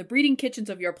 In the breeding kitchens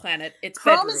of your planet, it's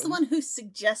Chrome bedroom. is the one who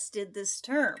suggested this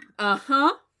term.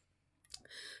 Uh-huh.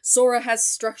 Sora has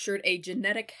structured a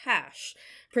genetic hash,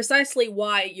 precisely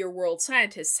why your world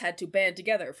scientists had to band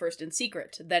together, first in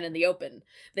secret, then in the open.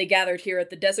 They gathered here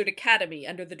at the Desert Academy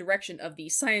under the direction of the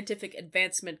Scientific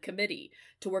Advancement Committee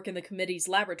to work in the committee's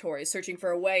laboratory, searching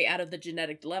for a way out of the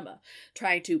genetic dilemma,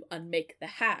 trying to unmake the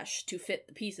hash to fit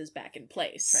the pieces back in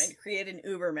place. Trying to create an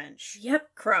Ubermensch.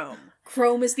 Yep. Chrome.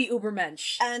 Chrome is the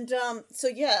Ubermensch. And, so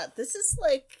yeah, this is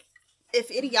like if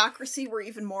Idiocracy were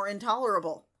even more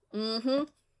intolerable. Mm-hmm.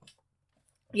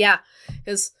 Yeah,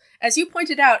 because, as you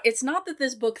pointed out, it's not that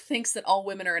this book thinks that all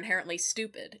women are inherently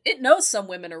stupid. It knows some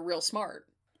women are real smart.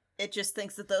 It just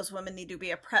thinks that those women need to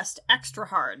be oppressed extra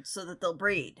hard so that they'll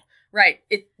breed. Right.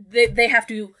 They have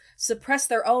to suppress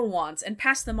their own wants and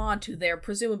pass them on to their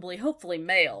presumably, hopefully,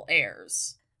 male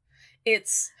heirs.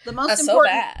 It's the most so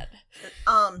bad.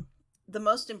 The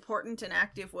most important and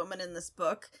active woman in this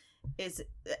book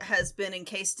has been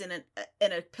encased in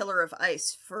a pillar of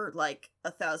ice for like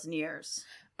 1,000 years.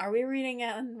 Are we reading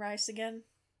Anne Rice again?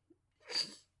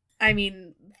 I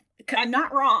mean, I'm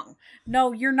not wrong.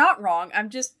 No, you're not wrong.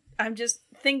 I'm just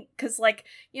because, like,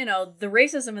 you know, the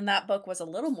racism in that book was a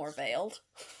little more veiled.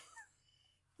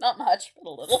 Not much, but a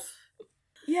little.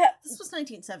 Yeah. This was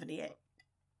 1978.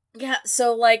 Yeah,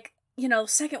 so, like, you know,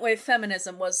 second wave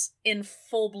feminism was in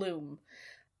full bloom.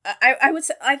 I would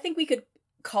say, I think we could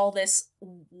call this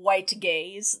white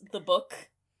gaze, the book.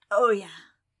 Oh, yeah.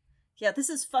 Yeah, this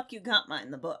is Fuck You Got Mine,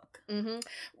 the book. Mm-hmm.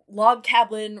 Log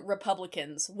Cabin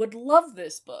Republicans would love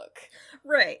this book.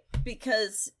 Right,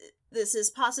 because this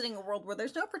is positing a world where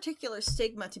there's no particular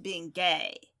stigma to being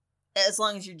gay, as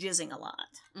long as you're jizzing a lot.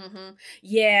 Mm-hmm.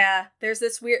 Yeah, there's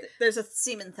this weird... There's a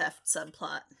semen theft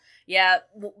subplot. Yeah,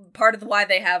 part of why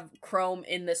they have Chrome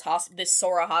in this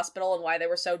Sora hospital and why they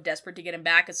were so desperate to get him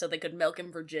back is so they could milk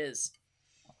him for jizz.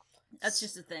 That's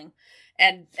just a thing.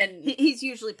 And he's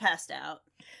usually passed out.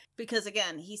 Because,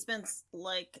 again, he spends,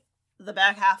 like, the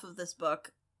back half of this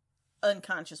book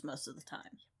unconscious most of the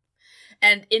time.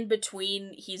 And in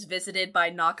between, he's visited by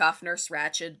knockoff Nurse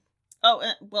Ratched. Oh,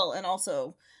 and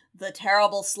also the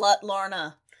terrible slut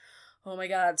Lorna. Oh my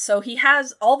god. So he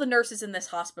has... All the nurses in this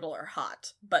hospital are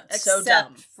hot, but except so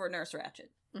dumb. for Nurse Ratched.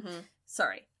 Mm-hmm.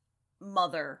 Sorry.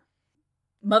 Mother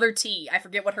T. I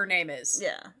forget what her name is.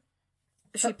 Yeah.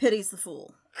 She pities the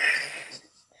fool.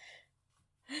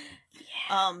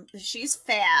 She's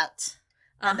fat,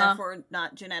 and therefore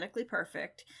not genetically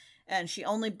perfect, and she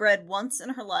only bred once in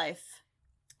her life,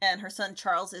 and her son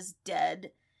Charles is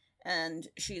dead, and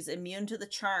she's immune to the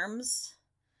charms,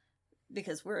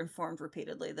 because we're informed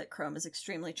repeatedly that Chrome is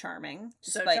extremely charming,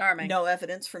 despite charming. No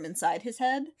evidence from inside his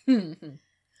head.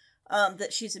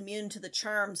 That she's immune to the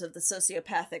charms of the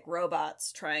sociopathic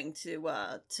robots trying to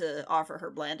offer her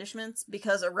blandishments,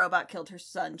 because a robot killed her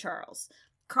son Charles.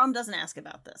 Chrome doesn't ask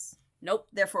about this. Nope.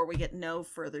 Therefore, we get no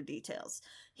further details.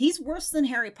 He's worse than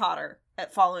Harry Potter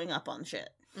at following up on shit.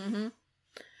 Mm-hmm.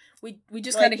 We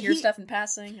just kind of hear stuff in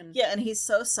passing. And... Yeah, and he's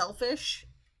so selfish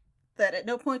that at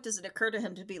no point does it occur to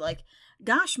him to be like,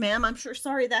 gosh, ma'am, I'm sure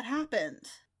sorry that happened.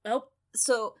 Nope.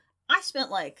 So I spent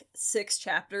like 6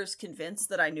 chapters convinced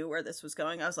that I knew where this was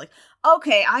going. I was like,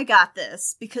 okay, I got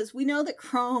this. Because we know that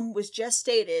Chrome was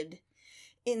gestated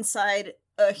inside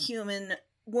a human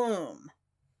womb.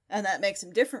 And that makes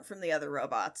him different from the other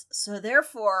robots. So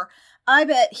therefore, I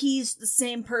bet he's the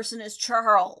same person as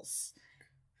Charles.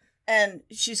 And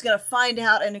she's gonna find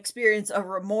out and experience a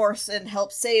remorse and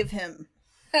help save him.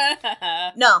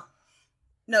 No,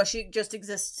 she just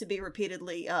exists to be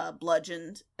repeatedly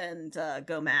bludgeoned and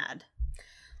go mad.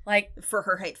 Like, for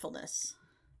her hatefulness.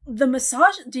 The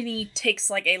misogyny takes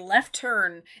like a left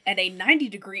turn and a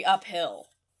 90-degree uphill.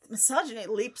 Misogyny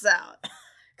leaps out.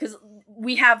 Because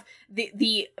we have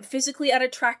the physically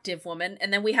unattractive woman,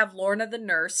 and then we have Lorna the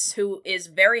nurse, who is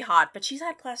very hot, but she's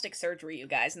had plastic surgery, you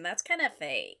guys, and that's kind of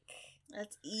fake.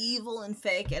 That's evil and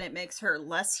fake, and it makes her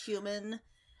less human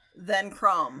than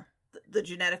Chrome, the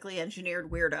genetically engineered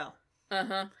weirdo.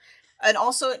 Uh-huh. And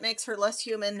also it makes her less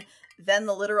human than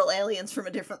the literal aliens from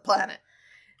a different planet.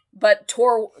 But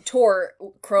Tor,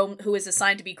 Chrome, who is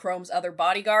assigned to be Chrome's other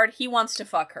bodyguard, he wants to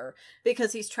fuck her.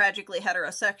 Because he's tragically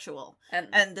heterosexual.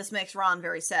 And this makes Ron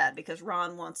very sad, because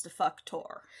Ron wants to fuck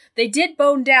Tor. They did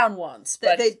bone down once,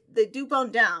 but... They do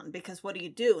bone down, because what do you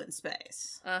do in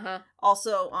space? Uh-huh.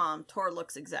 Also, Tor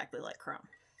looks exactly like Chrome.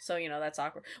 So, that's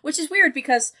awkward. Which is weird,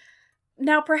 because...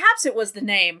 Now, perhaps it was the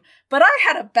name, but I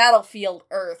had a Battlefield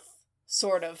Earth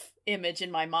sort of image in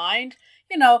my mind.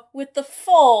 With the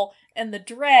full and the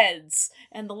dreads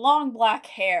and the long black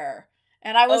hair.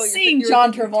 And I was seeing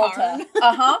John Travolta.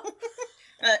 Uh-huh.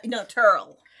 No,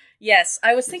 Turl. Yes,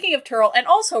 I was thinking of Turl and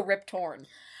also Rip Torn,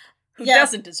 who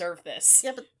doesn't deserve this.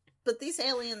 Yeah, but these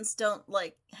aliens don't,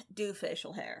 do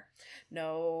facial hair.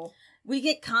 No. We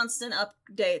get constant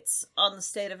updates on the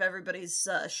state of everybody's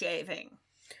shaving.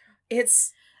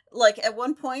 It's... at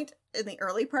one point in the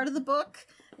early part of the book,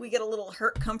 we get a little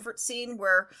hurt comfort scene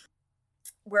where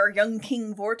young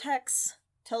King Vortex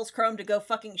tells Chrome to go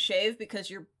fucking shave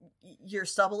because your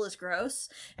stubble is gross,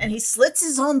 and he slits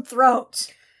his own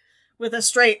throat with a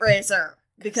straight razor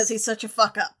because he's such a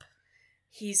fuck up.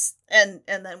 And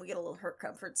then we get a little hurt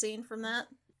comfort scene from that.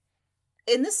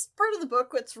 In this part of the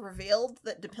book, it's revealed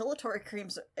that depilatory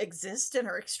creams exist and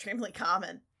are extremely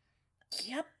common.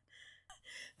 Yep.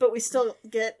 But we still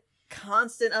get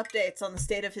constant updates on the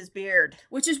state of his beard.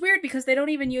 Which is weird because they don't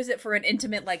even use it for an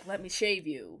intimate, let me shave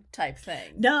you type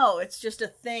thing. No, it's just a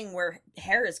thing where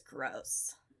hair is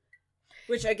gross.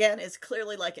 Which, again, is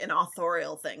clearly an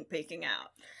authorial thing peeking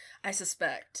out. I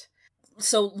suspect.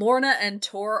 So Lorna and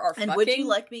Tor are fucking. And would you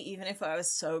like me even if I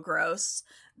was so gross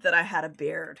that I had a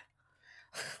beard?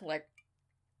 Would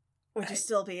you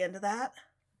still be into that?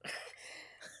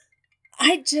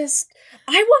 I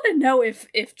want to know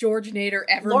if George Nader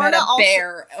ever met a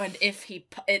bear and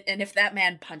if that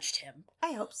man punched him.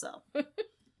 I hope so.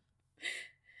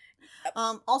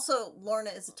 Also,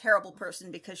 Lorna is a terrible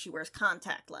person because she wears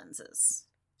contact lenses.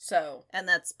 So. And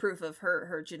that's proof of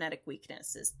her genetic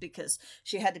weakness, is because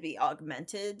she had to be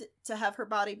augmented to have her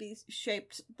body be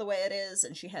shaped the way it is,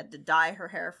 and she had to dye her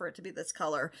hair for it to be this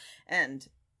color, and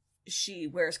she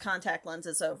wears contact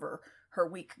lenses over her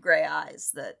weak gray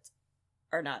eyes that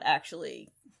are not actually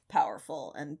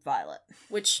powerful and violet.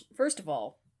 Which, first of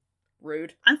all,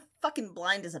 rude. I'm fucking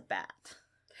blind as a bat.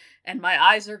 And my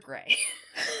eyes are gray.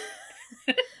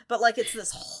 But, it's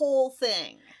this whole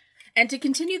thing. And to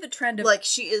continue the trend of...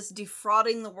 she is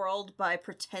defrauding the world by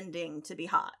pretending to be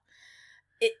hot.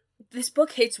 This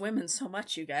book hates women so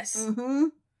much, you guys. Mm-hmm.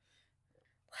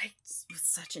 With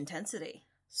such intensity.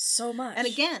 So much. And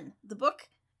again, the book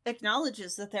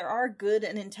acknowledges that there are good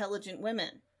and intelligent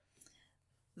women.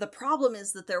 The problem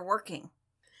is that they're working.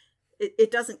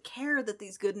 It doesn't care that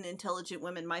these good and intelligent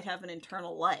women might have an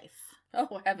internal life.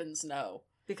 Oh, heavens no.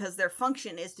 Because their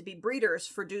function is to be breeders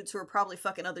for dudes who are probably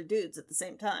fucking other dudes at the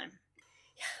same time.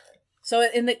 So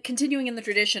continuing in the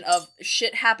tradition of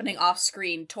shit happening off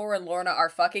screen, Tor and Lorna are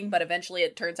fucking, but eventually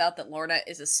it turns out that Lorna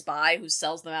is a spy who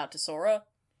sells them out to Sora.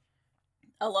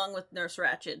 Along with Nurse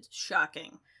Ratched.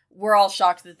 Shocking. We're all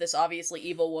shocked that this obviously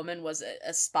evil woman was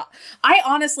a spy. I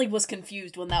honestly was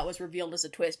confused when that was revealed as a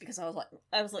twist, because I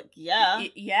was like, yeah.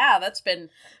 Yeah, that's been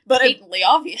patently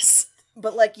obvious.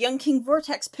 But, young King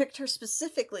Vortex picked her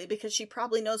specifically because she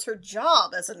probably knows her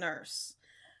job as a nurse.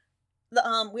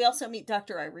 We also meet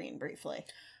Dr. Irene briefly.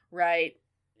 Right.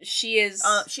 She is...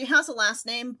 she has a last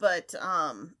name, but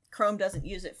Chrome doesn't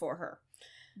use it for her.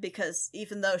 Because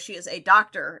even though she is a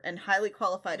doctor and highly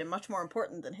qualified and much more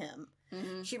important than him,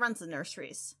 she runs the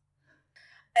nurseries.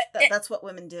 That's what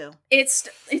women do. It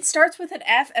starts with an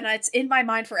F, and it's in my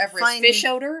mind forever. It's fish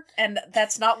odor, and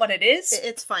that's not what it is.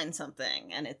 It's find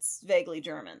something, and it's vaguely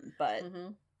German, but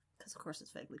because of course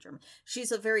it's vaguely German.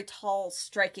 She's a very tall,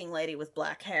 striking lady with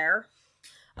black hair.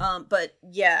 But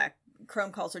yeah,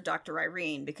 Chrome calls her Dr.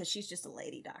 Irene because she's just a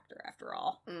lady doctor after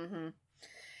all. Mm-hmm.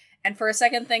 And for a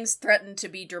second, things threaten to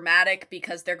be dramatic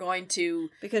because they're going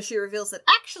to... Because she reveals that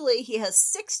actually he has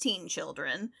 16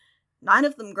 children, 9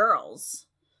 of them girls.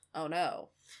 Oh no.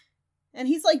 And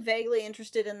he's vaguely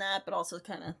interested in that, but also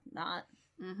kind of not.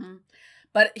 Mm-hmm.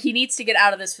 But he needs to get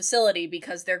out of this facility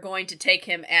because they're going to take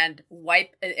him and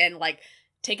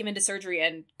take him into surgery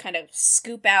and kind of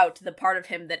scoop out the part of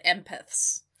him that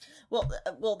empaths.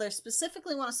 Well, they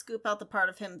specifically want to scoop out the part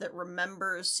of him that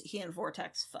remembers he and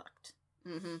Vortex fucked.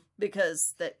 Mm-hmm.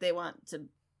 Because they want to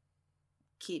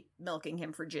keep milking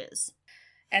him for jizz.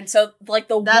 And so, that's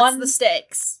the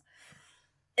stakes.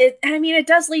 It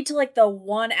does lead to, the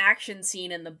one action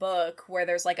scene in the book where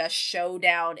there's, a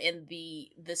showdown in the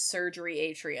surgery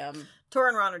atrium. Tor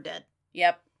and Ron are dead.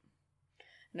 Yep.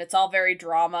 And it's all very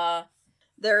drama.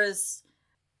 There is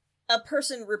a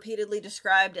person repeatedly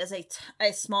described as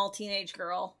a small teenage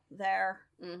girl there.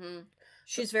 Mm-hmm.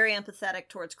 She's very empathetic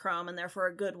towards Chrome and therefore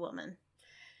a good woman.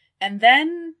 And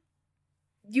then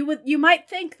you might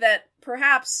think that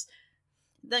perhaps...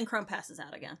 Then Chrome passes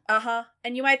out again. Uh-huh.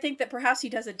 And you might think that perhaps he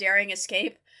does a daring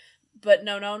escape, but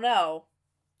no.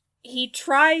 He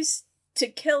tries to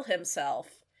kill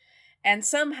himself, and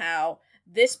somehow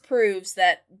this proves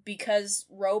that because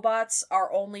robots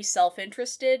are only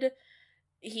self-interested,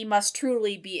 he must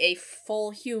truly be a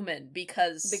full human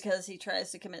because he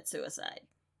tries to commit suicide.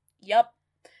 Yep.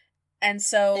 And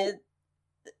so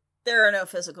there are no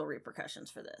physical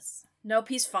repercussions for this. Nope,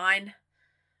 he's fine.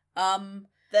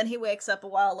 Then he wakes up a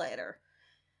while later,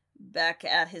 back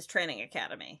at his training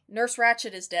academy. Nurse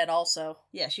Ratched is dead also.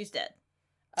 Yeah, she's dead.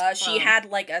 She had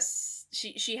like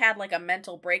a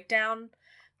mental breakdown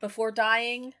before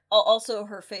dying. Also,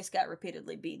 her face got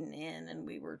repeatedly beaten in, and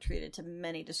we were treated to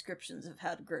many descriptions of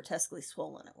how grotesquely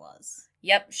swollen it was.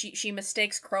 Yep, she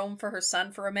mistakes Chrome for her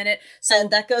son for a minute. So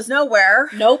and that goes nowhere.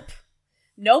 Nope.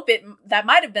 That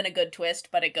might have been a good twist,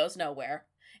 but it goes nowhere.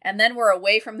 And then we're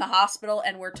away from the hospital,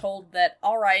 and we're told that,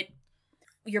 all right,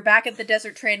 you're back at the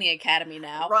Desert Training Academy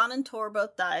now. Ron and Tor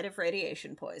both died of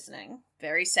radiation poisoning.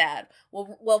 Very sad.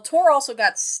 Well, Tor also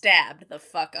got stabbed the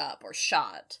fuck up, or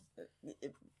shot.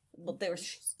 Well, they were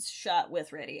shot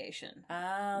with radiation.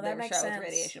 Oh, that makes sense. They were shot with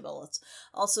radiation bullets.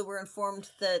 Also, we're informed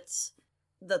that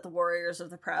the warriors of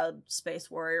the proud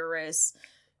space warrior race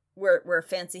wear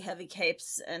fancy heavy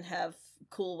capes and have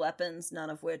cool weapons, none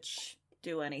of which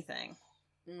do anything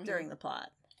during the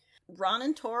plot. Ron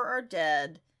and Tor are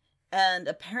dead, and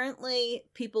apparently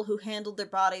people who handled their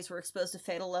bodies were exposed to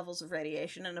fatal levels of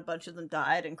radiation, and a bunch of them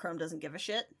died, and Chrome doesn't give a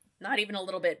shit. Not even a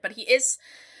little bit, but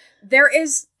there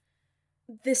is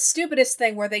this stupidest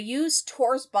thing where they use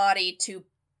Tor's body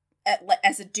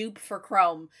as a dupe for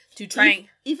Chrome to try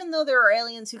even though there are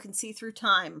aliens who can see through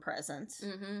time present.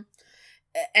 Mm-hmm.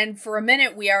 And for a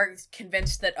minute, we are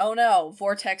convinced that, oh no,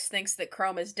 Vortex thinks that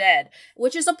Chrome is dead,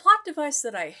 which is a plot device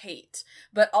that I hate.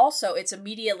 But also, it's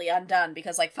immediately undone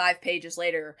because, 5 pages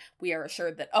later, we are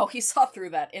assured that, oh, he saw through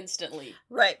that instantly.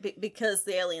 Right, because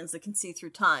the aliens that can see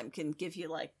through time can give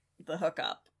you, the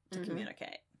hookup to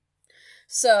communicate.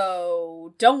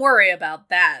 So, don't worry about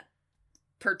that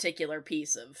particular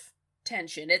piece of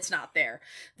tension. It's not there.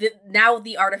 Now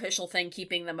the artificial thing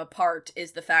keeping them apart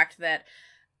is the fact that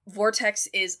Vortex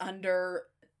is under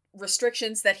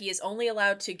restrictions that he is only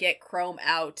allowed to get Chrome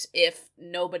out if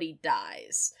nobody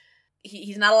dies.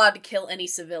 He's not allowed to kill any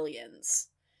civilians.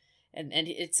 And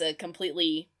it's a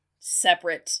completely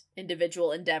separate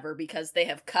individual endeavor because they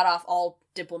have cut off all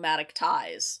diplomatic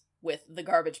ties with the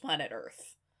garbage planet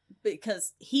Earth.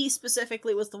 Because he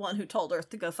specifically was the one who told Earth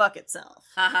to go fuck itself.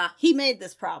 Uh-huh. He made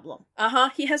this problem.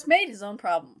 Uh-huh. He has made his own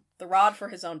problem. The rod for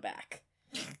his own back.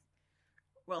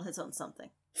 Well, his own something.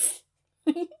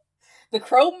 The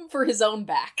Chrome for his own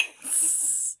back.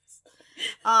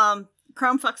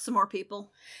 Chrome fucks some more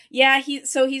people. Yeah,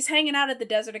 he's hanging out at the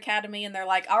Desert Academy, and they're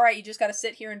like, all right, you just gotta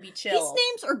sit here and be chill. These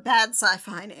names are bad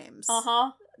sci-fi names.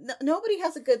 Uh-huh. Nobody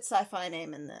has a good sci-fi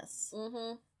name in this.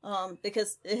 Mm-hmm.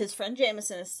 Because his friend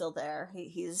Jameson is still there.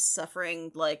 He's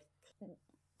suffering,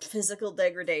 physical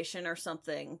degradation or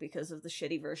something because of the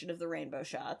shitty version of the rainbow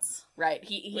shots. Right.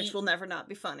 Which will never not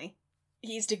be funny.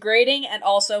 He's degrading, and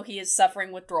also he is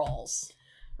suffering withdrawals.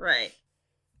 Right.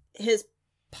 His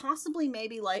possibly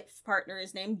maybe life partner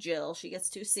is named Jill. She gets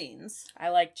 2 scenes. I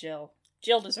like Jill.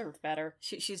 Jill deserved better.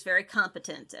 She's very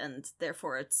competent, and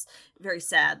therefore it's very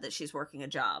sad that she's working a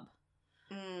job.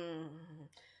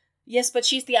 Yes, but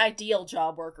she's the ideal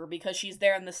job worker because she's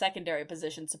there in the secondary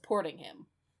position supporting him.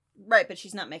 Right, but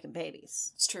she's not making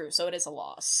babies. It's true, so it is a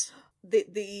loss.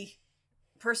 The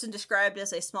person described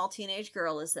as a small teenage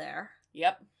girl is there.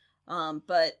 Yep.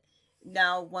 But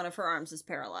now one of her arms is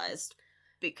paralyzed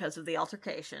because of the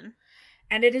altercation.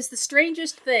 And it is the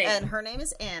strangest thing. And her name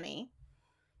is Annie.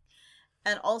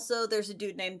 And also there's a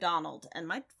dude named Donald. And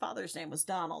my father's name was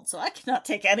Donald, so I cannot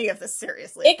take any of this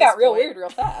seriously. It got real weird real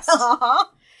fast. Uh-huh.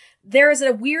 There is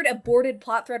a weird aborted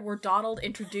plot thread where Donald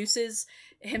introduces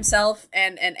himself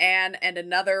and Anne and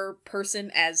another person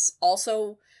as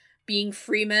also being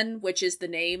Freeman, which is the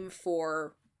name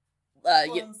for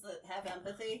ones that have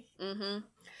empathy. Mm-hmm.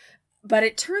 But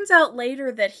it turns out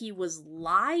later that he was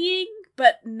lying,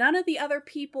 but none of the other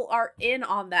people are in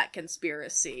on that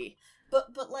conspiracy. But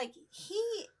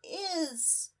he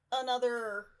is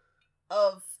another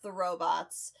of the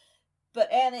robots,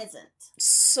 but Anne isn't.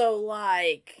 So,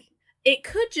 it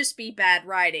could just be bad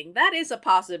writing. That is a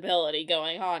possibility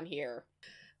going on here.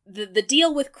 the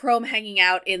deal with Chrome hanging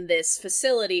out in this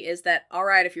facility is that,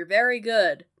 alright, if you're very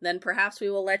good, then perhaps we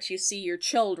will let you see your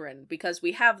children, because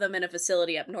we have them in a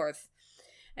facility up north.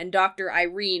 And Dr.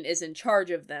 Irene is in charge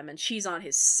of them, and she's on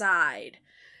his side.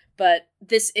 But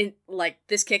this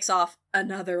kicks off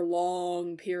another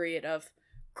long period of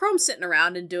Chrome sitting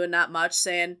around and doing not much,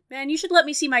 saying, man, you should let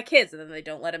me see my kids. And then they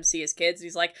don't let him see his kids. And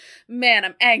he's like, man,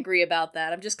 I'm angry about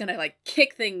that. I'm just gonna,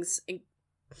 kick things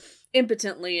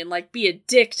impotently and, be a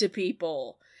dick to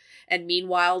people. And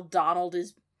meanwhile, Donald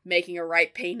is making a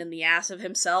right pain in the ass of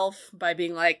himself by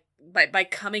being by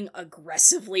coming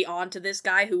aggressively onto this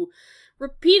guy who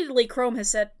repeatedly Chrome has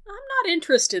said, I'm not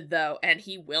interested, though, and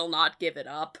he will not give it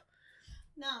up.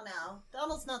 No.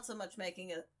 Donald's not so much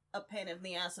making a pain in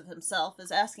the ass of himself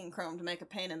as asking Chrome to make a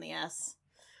pain in the ass.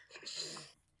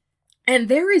 And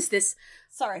there is this...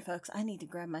 Sorry, folks, I need to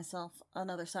grab myself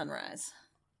another sunrise.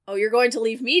 Oh, you're going to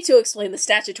leave me to explain the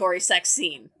statutory sex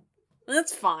scene.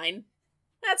 That's fine.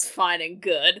 That's fine and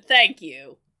good. Thank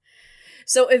you.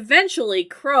 So eventually,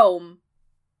 Chrome,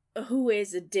 who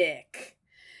is a dick,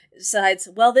 decides,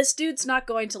 well, this dude's not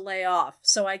going to lay off,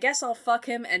 so I guess I'll fuck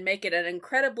him and make it an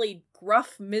incredibly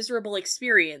gruff, miserable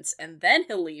experience, and then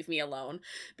he'll leave me alone,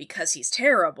 because he's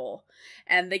terrible.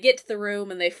 And they get to the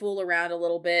room, and they fool around a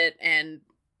little bit, and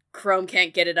Chrome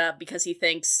can't get it up because he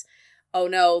thinks, oh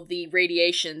no, the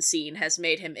radiation scene has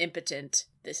made him impotent.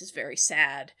 This is very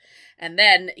sad. And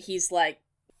then he's like,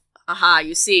 aha,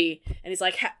 you see. And he's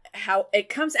like, how it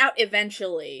comes out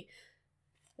eventually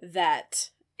that,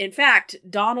 in fact,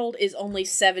 Donald is only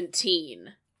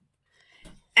 17.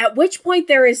 At which point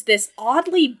there is this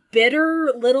oddly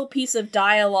bitter little piece of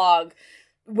dialogue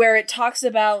where it talks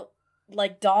about,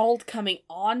 Donald coming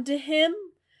on to him,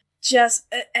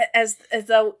 just as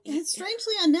though... It's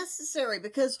strangely unnecessary,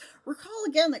 because recall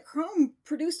again that Chrome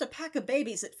produced a pack of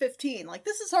babies at 15.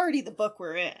 This is already the book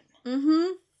we're in.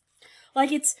 Mm-hmm.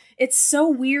 It's so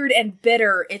weird and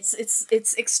bitter. It's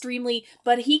extremely...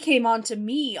 But he came on to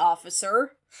me,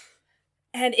 officer.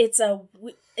 And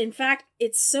in fact,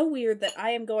 it's so weird that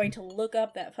I am going to look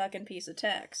up that fucking piece of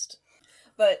text.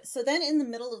 But, so then in the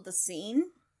middle of the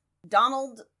scene,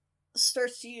 Donald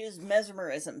starts to use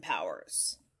mesmerism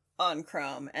powers on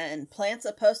Chrome and plants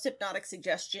a post-hypnotic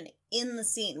suggestion in the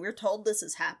scene. We're told this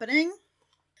is happening.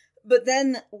 But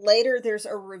then later there's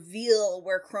a reveal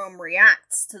where Chrome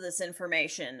reacts to this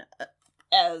information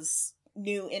as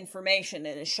new information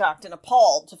and is shocked and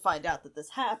appalled to find out that this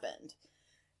happened.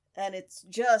 And it's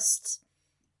just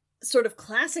sort of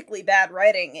classically bad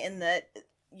writing in that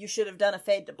you should have done a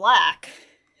fade to black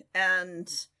and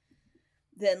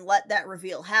then let that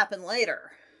reveal happen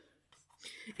later.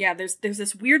 Yeah, there's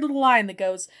this weird little line that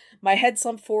goes, my head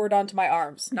slumped forward onto my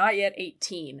arms, not yet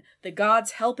 18. The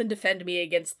gods help and defend me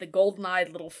against the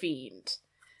golden-eyed little fiend.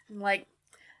 I'm like,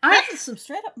 That's some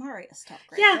straight-up Marius talk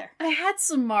right there. Yeah, I had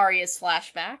some Marius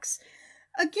flashbacks.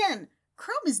 Again,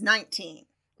 Chrome is 19.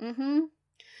 Mm-hmm.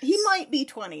 He might be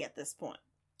 20 at this point.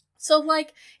 So,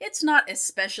 it's not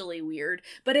especially weird,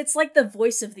 but it's like the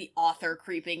voice of the author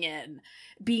creeping in,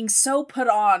 being so put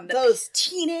on. Those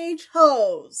teenage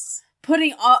hoes.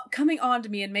 Coming on to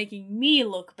me and making me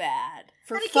look bad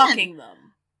for again, fucking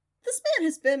them. This man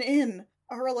has been in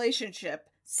a relationship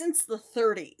since the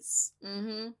 30s.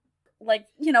 Mm-hmm.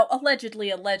 Allegedly.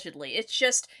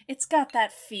 It's got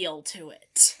that feel to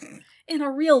it. In a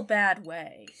real bad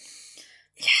way.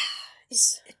 Yeah.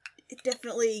 It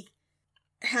definitely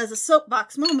has a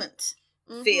soapbox moment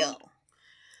feel.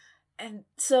 And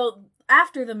so,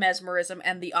 after the mesmerism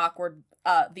and the awkward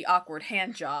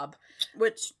hand job,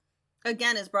 which,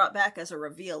 again, is brought back as a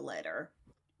reveal later.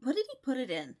 What did he put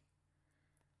it in?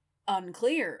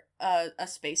 Unclear. A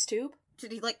space tube?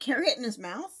 Did he, carry it in his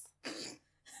mouth?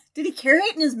 Did he carry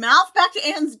it in his mouth back to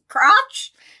Anne's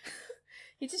crotch?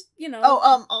 He just,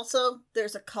 also,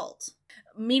 there's a cult.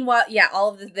 Meanwhile, yeah,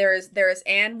 there is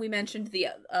Anne. We mentioned the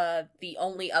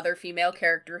only other female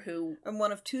character who... And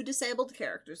one of two disabled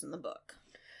characters in the book.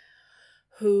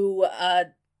 Who,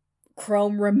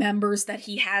 Chrome remembers that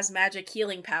he has magic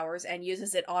healing powers and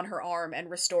uses it on her arm and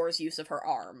restores use of her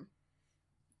arm.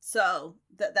 So,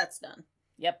 that's done.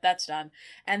 Yep, that's done.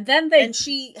 And then And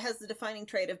she has the defining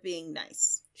trait of being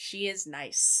nice. She is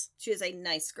nice. She is a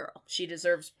nice girl. She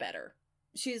deserves better.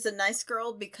 She's a nice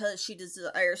girl because she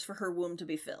desires for her womb to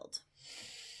be filled.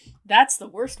 That's the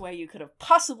worst way you could have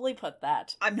possibly put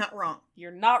that. I'm not wrong.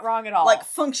 You're not wrong at all.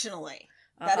 Functionally.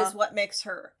 That is what makes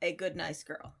her a good, nice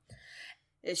girl.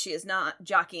 Is she is not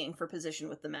jockeying for position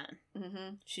with the men.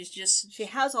 Mm-hmm. She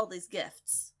has all these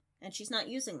gifts, and she's not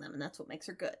using them, and that's what makes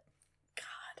her good.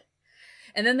 God.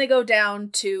 And then they go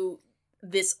down to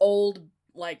this old,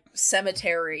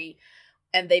 cemetery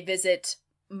and they visit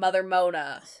Mother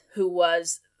Mona, who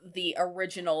was the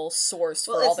original source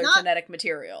for all their genetic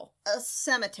material. A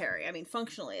cemetery. I mean,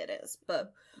 functionally it is,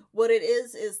 but what it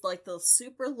is like the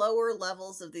super lower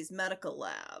levels of these medical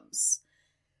labs,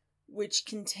 which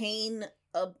contain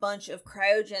a bunch of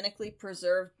cryogenically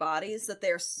preserved bodies that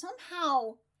they're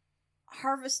somehow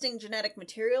harvesting genetic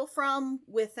material from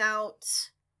without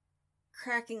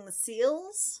cracking the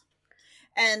seals.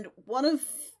 And one of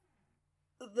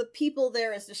the people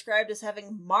there is described as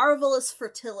having marvelous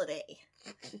fertility.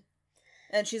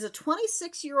 And she's a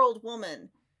 26-year-old woman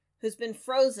who's been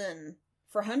frozen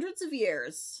for hundreds of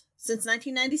years, since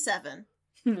 1997.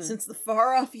 Since the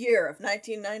far-off year of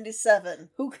 1997.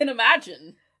 Who can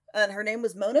imagine? And her name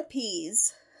was Mona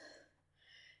Pease.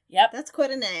 Yep. That's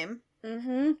quite a name.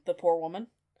 Mm-hmm. The poor woman.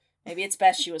 Maybe it's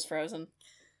best she was frozen.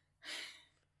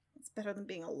 It's better than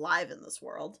being alive in this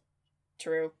world.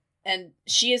 True. And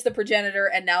she is the progenitor,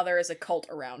 and now there is a cult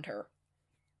around her.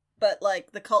 But,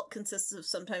 like, the cult consists of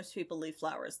sometimes people leave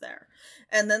flowers there.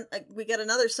 And then we get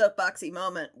another soapboxy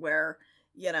moment where,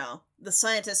 you know, the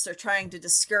scientists are trying to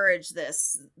discourage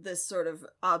this sort of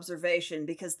observation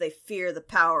because they fear the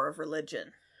power of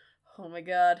religion. Oh my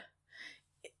god.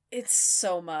 It's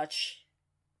so much.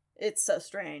 It's so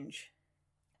strange.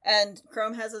 And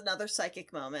Chrome has another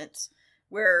psychic moment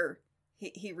where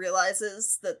he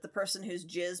realizes that the person whose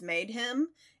jizz made him,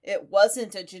 it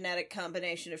wasn't a genetic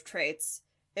combination of traits.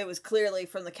 It was clearly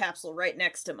from the capsule right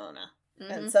next to Mona.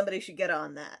 Mm-hmm. And somebody should get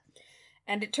on that.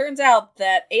 And it turns out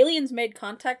that aliens made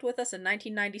contact with us in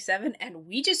 1997, and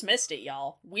we just missed it,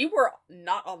 y'all. We were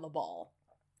not on the ball.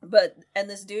 And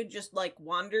this dude just, like,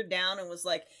 wandered down and was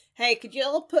like, hey, could you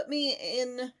all put me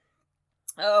in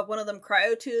one of them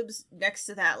cryotubes next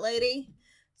to that lady?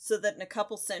 So that in a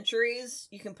couple centuries,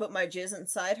 you can put my jizz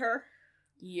inside her?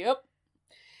 Yep.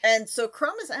 And so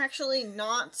Chrome is actually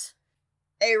not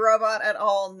a robot at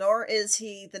all, nor is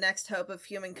he the next hope of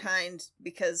humankind,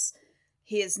 because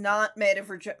he is not made of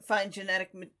refined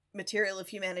genetic material of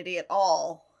humanity at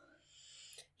all.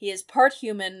 He is part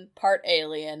human, part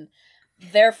alien,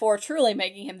 therefore truly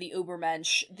making him the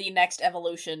Ubermensch, the next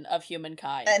evolution of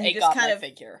humankind. And he a just godlike kind of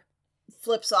figure.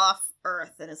 Flips off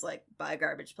Earth and is like, bye,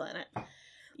 garbage planet.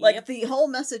 Like, yep. The whole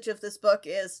message of this book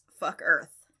is, fuck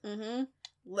Earth. Mm-hmm.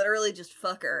 Literally just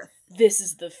fuck Earth. This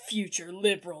is the future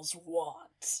liberals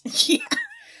want. Yeah.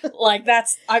 Like,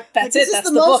 that's it. That's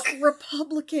the book. most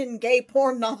Republican gay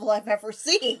porn novel I've ever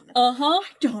seen. Uh-huh. I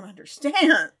don't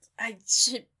understand. I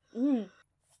should...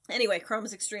 Anyway, Chrome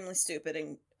is extremely stupid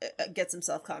and gets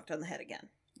himself conked on the head again.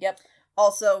 Yep.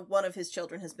 Also, one of his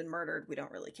children has been murdered. We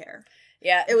don't really care.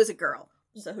 Yeah. It was a girl,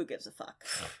 so who gives a fuck?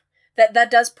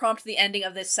 That does prompt the ending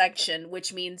of this section,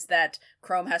 which means that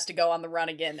Chrome has to go on the run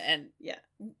again, and... Yeah.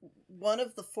 One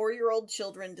of the 4-year-old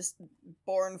children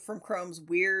born from Chrome's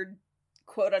weird,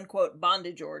 quote-unquote,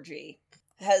 bondage orgy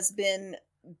has been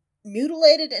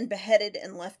mutilated and beheaded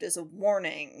and left as a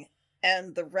warning,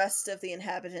 and the rest of the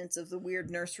inhabitants of the weird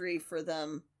nursery for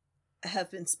them have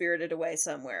been spirited away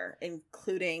somewhere,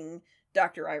 including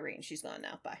Dr. Irene. She's gone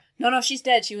now. Bye. No, she's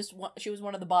dead. She was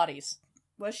one of the bodies.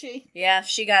 Was she? Yeah,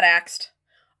 she got axed.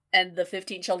 And the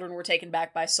 15 children were taken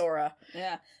back by Sora.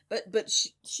 Yeah, but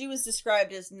she was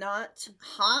described as not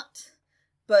hot,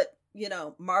 but, you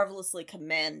know, marvelously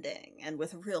commanding and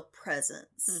with a real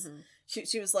presence. Mm-hmm.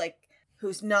 She was like,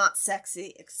 who's not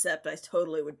sexy, except I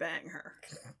totally would bang her.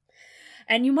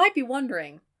 And you might be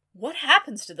wondering, what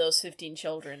happens to those 15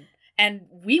 children? And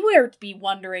we would be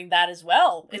wondering that as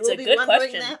well. It's a good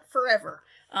question. That forever.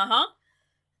 Uh-huh.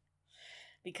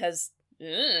 Because...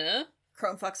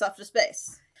 Chrome fucks off to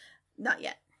space. Not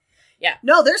yet. Yeah.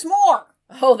 No, there's more!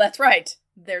 Oh, that's right.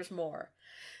 There's more.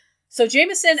 So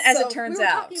Jameson, as it turns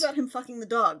out... we were talking about him fucking the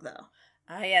dog, though.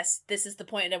 Ah, yes. This is the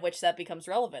point at which that becomes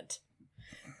relevant.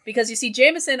 Because, you see,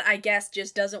 Jameson, I guess,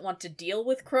 just doesn't want to deal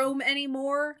with Chrome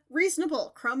anymore.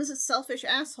 Reasonable. Chrome is a selfish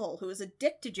asshole who is a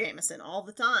dick to Jameson all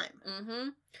the time. Mm-hmm.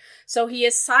 So he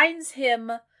assigns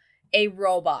him a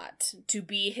robot to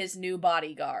be his new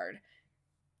bodyguard.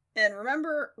 And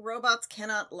remember, robots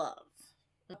cannot love.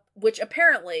 Which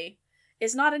apparently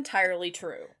is not entirely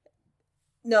true.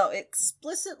 No,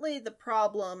 explicitly the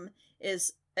problem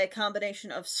is a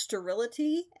combination of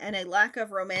sterility and a lack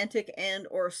of romantic and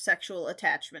or sexual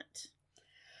attachment.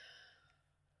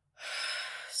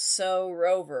 So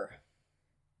Rover.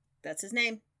 That's his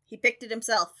name. He picked it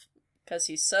himself. Because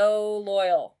he's so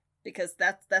loyal. Because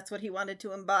that's what he wanted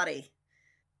to embody.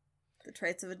 The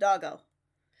traits of a doggo.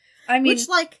 I mean, which,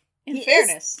 like, in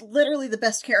fairness, is literally the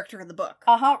best character in the book.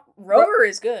 Uh-huh. Rover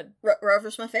is good.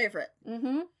 Rover's my favorite.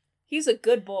 Mm-hmm. He's a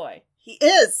good boy. He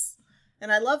is.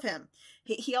 And I love him.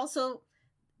 He also,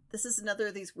 this is another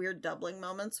of these weird doubling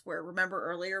moments where, remember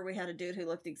earlier we had a dude who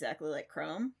looked exactly like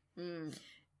Chrome? Mm.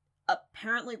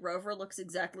 Apparently Rover looks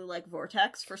exactly like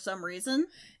Vortex for some reason.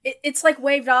 It's like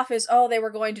waved off as, oh, they were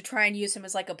going to try and use him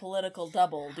as like a political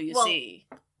double, do you see?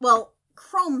 Well,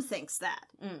 Chrome thinks that.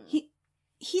 Mm.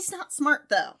 He's not smart,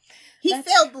 though. He That's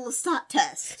failed the Lestat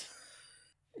test.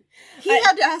 He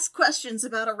had to ask questions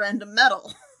about a random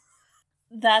metal.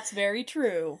 That's very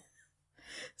true.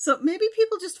 So maybe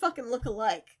people just fucking look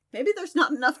alike. Maybe there's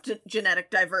not enough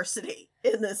genetic diversity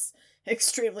in this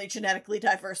extremely genetically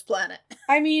diverse planet.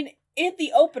 I mean, in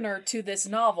the opener to this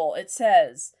novel, it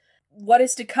says, "What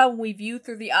is to come we view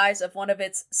through the eyes of one of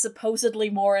its supposedly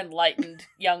more enlightened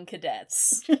young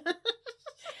cadets."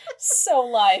 So,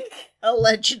 like...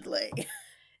 Allegedly.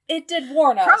 It did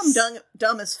warn us. Chrome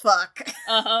dumb as fuck.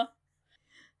 Uh-huh.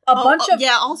 A bunch of...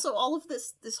 Yeah, also, all of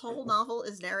this whole novel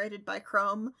is narrated by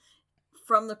Chrome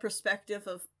from the perspective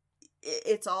of...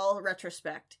 It's all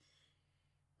retrospect.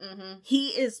 Mm-hmm. He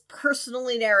is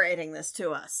personally narrating this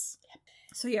to us.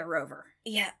 So yeah, Rover.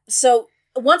 Yeah, so...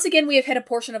 Once again, we have hit a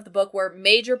portion of the book where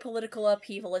major political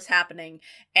upheaval is happening,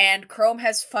 and Chrome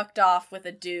has fucked off with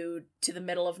a dude to the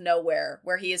middle of nowhere,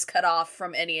 where he is cut off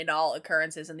from any and all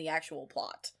occurrences in the actual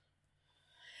plot.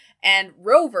 And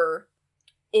Rover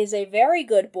is a very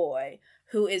good boy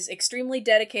who is extremely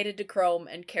dedicated to Chrome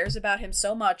and cares about him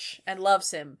so much and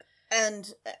loves him.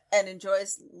 And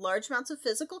enjoys large amounts of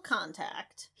physical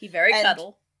contact. He very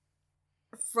cuddle.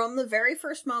 From the very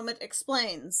first moment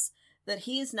explains that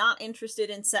he's not interested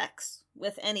in sex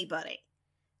with anybody.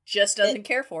 Just doesn't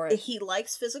care for it. He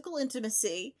likes physical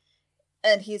intimacy,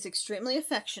 and he's extremely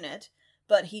affectionate,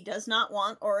 but he does not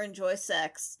want or enjoy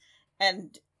sex,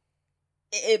 and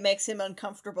it makes him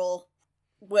uncomfortable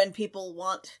when people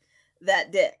want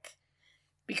that dick.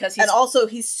 Because and also,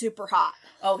 he's super hot.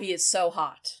 Oh, he is so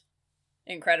hot.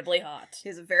 Incredibly hot.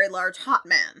 He's a very large hot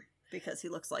man, because he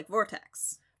looks like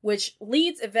Vortex. Which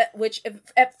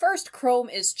at first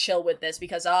Chrome is chill with this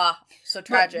because, so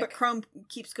tragic. But Chrome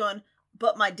keeps going,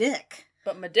 but my dick.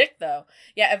 But my dick, though.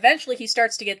 Yeah, eventually he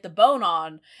starts to get the bone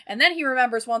on, and then he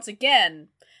remembers once again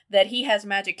that he has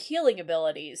magic healing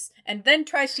abilities, and then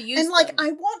tries to use them. And,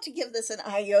 I want to give this an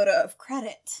iota of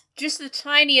credit. Just the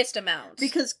tiniest amount.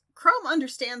 Because Chrome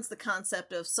understands the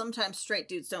concept of sometimes straight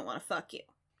dudes don't want to fuck you.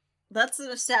 That's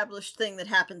an established thing that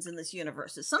happens in this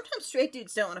universe, is sometimes straight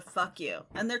dudes don't want to fuck you,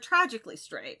 and they're tragically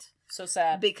straight. So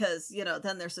sad. Because,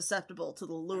 then they're susceptible to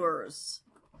the lures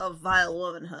of vile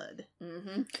womanhood.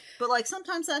 Mm-hmm. But,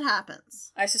 sometimes that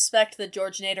happens. I suspect that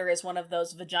George Nader is one of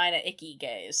those vagina icky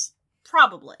gays.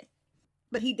 Probably.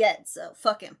 But he dead, so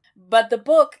fuck him. But the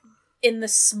book, in the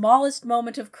smallest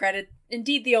moment of credit,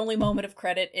 indeed the only moment of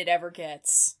credit it ever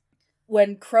gets,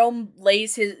 when Chrome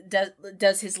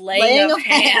does his laying of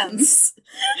hands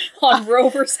on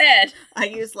Rover's head. I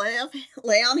use lay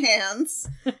on hands.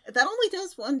 That only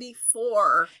does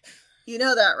 1d4. You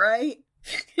know that, right?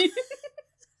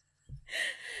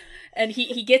 And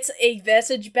he gets a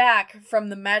message back from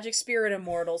the magic spirit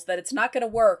immortals that it's not going to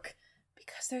work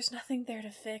because there's nothing there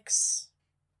to fix.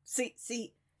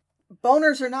 See,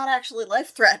 boners are not actually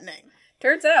life-threatening.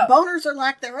 Turns out. Boners are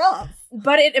lack thereof.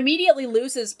 But it immediately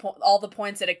loses all the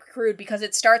points it accrued because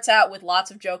it starts out with lots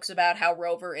of jokes about how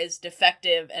Rover is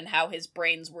defective and how his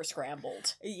brains were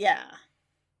scrambled. Yeah.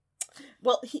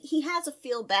 Well, he has a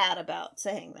feel bad about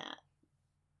saying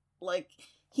that.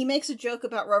 He makes a joke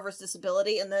about Rover's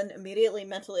disability and then immediately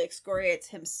mentally excoriates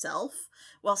himself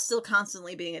while still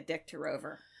constantly being a dick to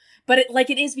Rover. But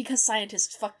it is because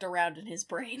scientists fucked around in his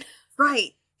brain.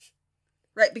 Right.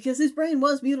 Right, because his brain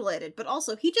was mutilated, but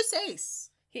also, he just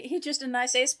ace. He's just a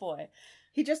nice ace boy.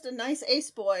 He's just a nice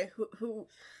ace boy who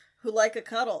like a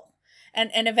cuddle. And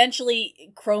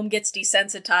eventually, Chrome gets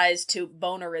desensitized to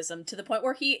bonerism to the point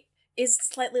where he is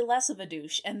slightly less of a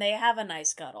douche, and they have a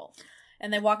nice cuddle.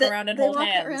 And they walk around and hold hands.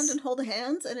 They walk around and hold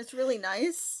hands, and it's really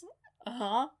nice.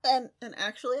 Uh-huh. And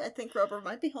actually, I think Rover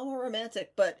might be homoromantic,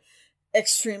 but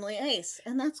extremely ace,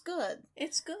 and that's good.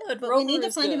 It's good. But we need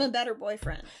to find him a better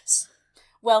boyfriend.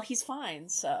 Well, he's fine,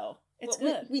 so it's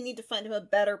good. We need to find him a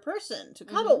better person to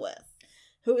cuddle with,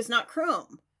 who is not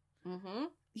Chrome.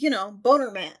 Mm-hmm.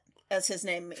 Boner Man, as his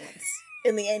name means,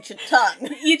 in the ancient tongue.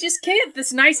 You just can't.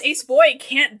 This nice ace boy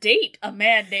can't date a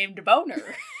man named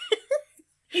Boner.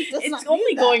 It's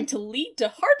only going to lead to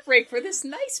heartbreak for this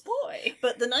nice boy.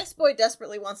 But the nice boy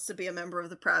desperately wants to be a member of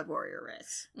the Proud Warrior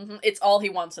race. Mm-hmm. It's all he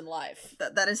wants in life.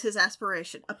 That is his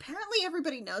aspiration. Apparently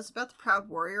everybody knows about the Proud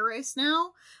Warrior race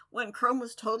now, when Chrome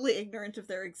was totally ignorant of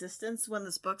their existence when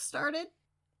this book started.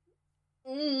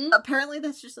 Mm-hmm. Apparently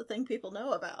that's just a thing people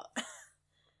know about.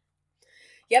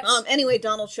 Yep. Anyway,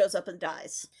 Donald shows up and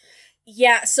dies.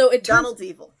 Yeah, so it turns... Donald's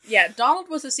evil. Yeah, Donald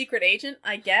was a secret agent,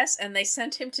 I guess, and they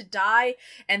sent him to die,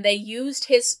 and they used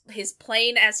his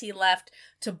plane as he left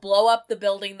to blow up the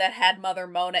building that had Mother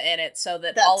Mona in it, so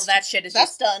that all of that shit is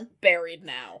just done. Buried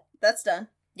now. That's done.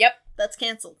 Yep. That's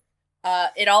canceled.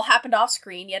 It all happened off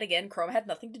screen, yet again. Chrome had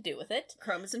nothing to do with it.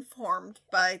 Chrome is informed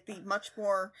by the much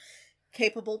more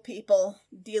capable people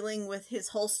dealing with his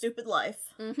whole stupid life.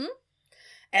 Mm-hmm.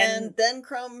 And then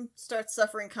Chrome starts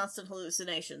suffering constant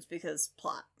hallucinations because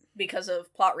plot. Because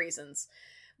of plot reasons.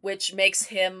 Which makes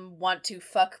him want to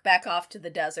fuck back off to the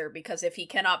desert, because if he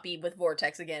cannot be with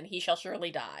Vortex again, he shall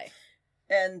surely die.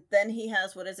 And then he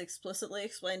has what is explicitly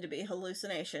explained to be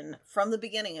hallucination from the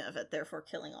beginning of it, therefore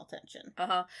killing all tension.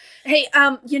 Uh-huh. Hey,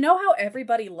 you know how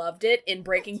everybody loved it in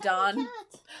Breaking Dawn?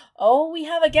 Oh, we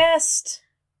have a guest!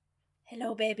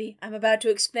 Hello, baby. I'm about to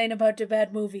explain about the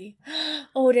bad movie.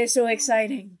 Oh, they're so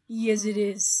exciting. Yes, it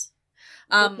is.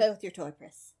 Go play with your toy,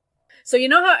 Chris. So you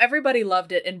know how everybody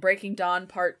loved it in Breaking Dawn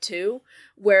Part 2,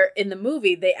 where in the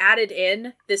movie they added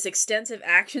in this extensive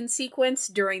action sequence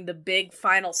during the big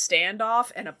final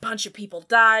standoff, and a bunch of people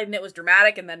died, and it was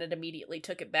dramatic, and then it immediately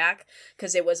took it back,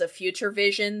 because it was a future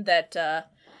vision that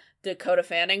Dakota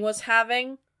Fanning was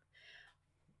having.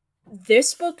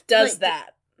 This book does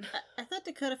that. I thought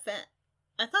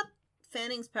I thought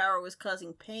Fanning's power was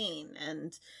causing pain,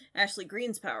 and Ashley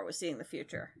Green's power was seeing the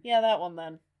future. Yeah, that one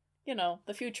then. You know,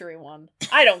 the future-y one.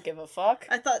 I don't give a fuck.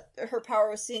 I thought her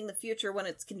power was seeing the future when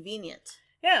it's convenient.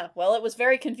 Yeah, well, it was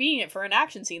very convenient for an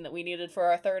action scene that we needed for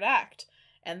our third act.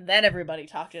 And then everybody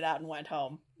talked it out and went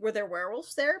home. Were there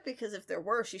werewolves there? Because if there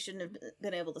were, she shouldn't have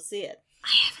been able to see it.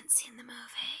 I haven't seen the movie.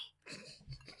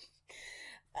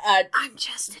 I'm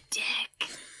just a dick.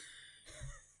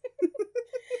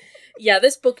 Yeah,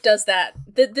 this book does that.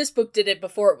 This book did it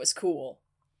before it was cool.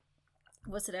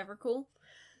 Was it ever cool?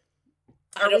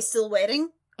 Are we still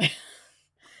waiting?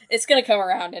 It's gonna come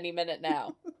around any minute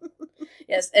now.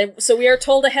 Yes, and so we are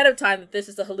told ahead of time that this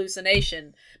is a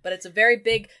hallucination, but it's a very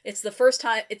big... It's the first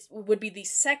time... It would be the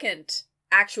second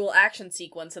actual action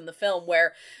sequence in the film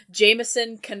where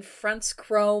Jameson confronts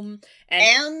Chrome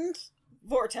and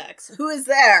Vortex, who is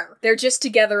there. They're just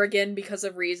together again because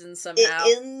of reasons somehow.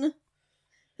 In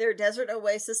their desert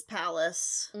oasis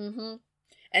palace. Mm-hmm.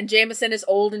 And Jameson is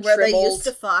old and where shriveled. They used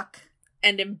to fuck.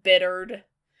 And embittered.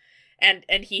 And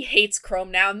he hates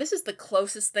Chrome now. And this is the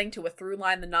closest thing to a through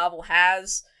line the novel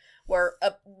has, where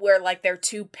like they're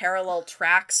two parallel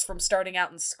tracks from starting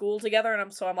out in school together. And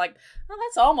I'm like, oh,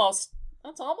 that's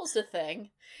almost a thing.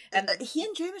 And he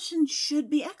and Jameson should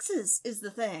be exes, is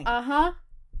the thing. Uh-huh.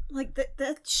 Like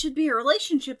that should be a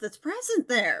relationship that's present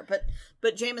there.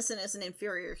 But Jameson is an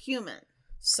inferior human.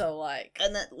 So like,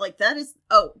 and that is.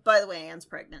 Oh, by the way, Anne's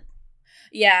pregnant.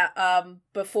 Yeah,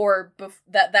 before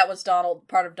that was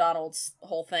part of Donald's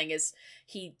whole thing is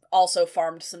he also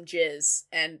farmed some jizz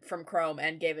from Chrome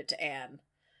and gave it to Anne.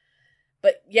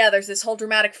 But yeah, there's this whole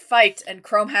dramatic fight and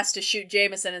Chrome has to shoot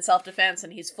Jameson in self-defense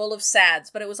and he's full of sads,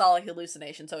 but it was all a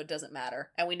hallucination, so it doesn't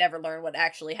matter. And we never learn what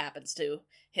actually happens to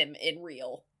him in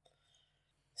real.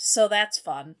 So that's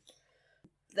fun.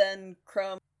 Then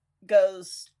Chrome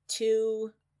goes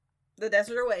to the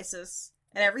desert oasis.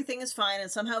 And everything is fine, and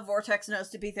somehow Vortex knows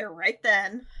to be there right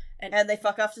then, and they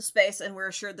fuck off to space, and we're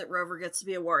assured that Rover gets to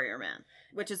be a warrior man,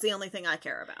 which is the only thing I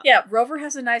care about. Yeah, Rover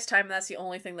has a nice time, and that's the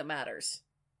only thing that matters.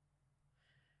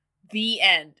 The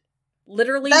end.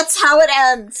 Literally. That's how it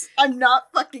ends! I'm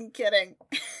not fucking kidding.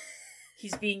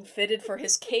 He's being fitted for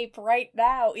his cape right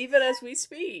now, even as we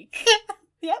speak.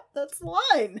 Yep, that's the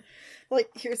line. Like,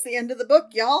 here's the end of the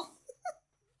book, y'all.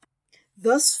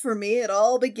 Thus for me it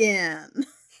all began.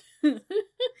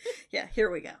 Yeah,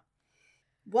 here we go.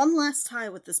 One last tie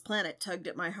with this planet tugged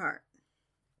at my heart.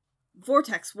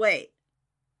 Vortex, wait.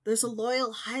 There's a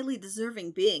loyal, highly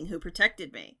deserving being who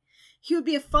protected me. He would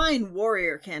be a fine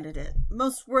warrior candidate,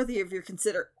 most worthy of your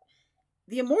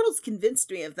The Immortals convinced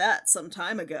me of that some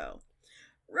time ago.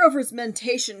 Rover's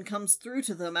mentation comes through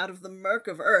to them out of the murk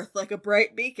of Earth like a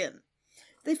bright beacon.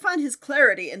 They find his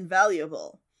clarity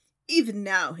invaluable. Even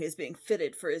now he is being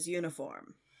fitted for his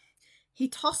uniform. He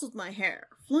tousled my hair,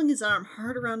 flung his arm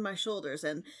hard around my shoulders,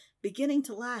 and, beginning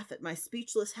to laugh at my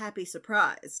speechless happy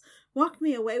surprise, walked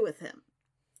me away with him.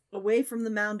 Away from the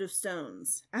mound of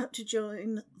stones, out to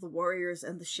join the warriors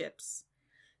and the ships.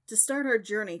 To start our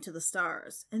journey to the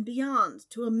stars, and beyond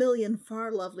to a million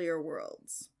far lovelier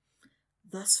worlds.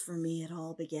 Thus for me it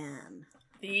all began.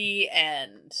 The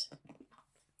end.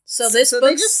 So this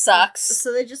book sucks.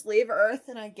 So they just leave Earth,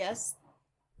 and I guess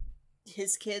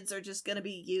his kids are just going to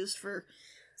be used for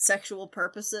sexual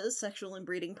purposes, sexual and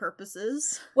breeding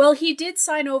purposes. Well, he did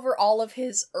sign over all of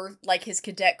his his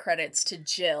cadet credits to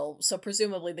Jill, so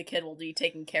presumably the kid will be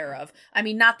taken care of. I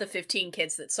mean, not the 15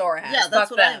 kids that Sora has. Yeah, that's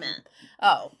Fuck what I them. meant.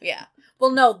 Oh, yeah. Well,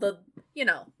 no,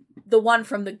 the one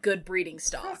from the good breeding Chris,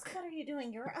 stock. what are you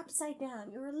doing? You're upside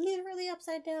down. You're literally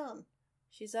upside down.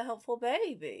 She's a helpful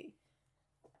baby.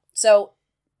 So,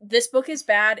 this book is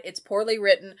bad. It's poorly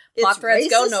written. Plot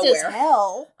threads go nowhere. It's racist as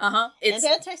hell. It's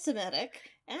and anti-Semitic.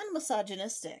 And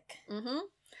misogynistic. Mm-hmm.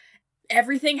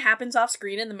 Everything happens off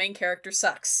screen and the main character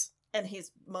sucks. And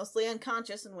he's mostly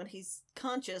unconscious, and when he's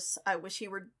conscious, I wish he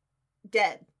were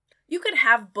dead. You could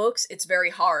have books, it's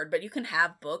very hard, but you can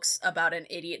have books about an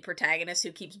idiot protagonist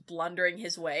who keeps blundering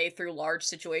his way through large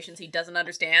situations he doesn't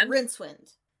understand.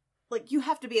 Rincewind. Like, you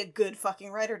have to be a good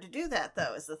fucking writer to do that,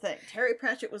 though, is the thing. Terry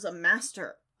Pratchett was a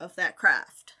master of that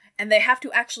craft. And they have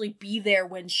to actually be there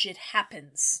when shit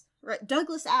happens. Right,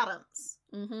 Douglas Adams.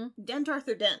 Mm-hmm. Dent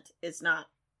Arthur Dent is not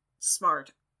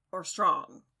smart or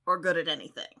strong or good at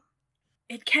anything.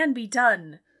 It can be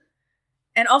done.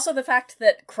 And also the fact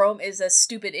that Chrome is a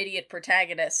stupid idiot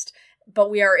protagonist,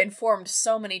 but we are informed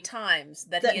so many times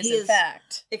that he is in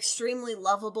fact extremely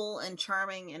lovable and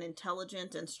charming and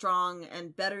intelligent and strong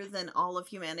and better than all of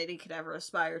humanity could ever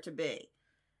aspire to be.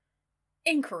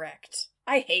 Incorrect.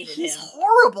 I hated him. He's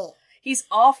horrible. He's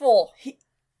awful.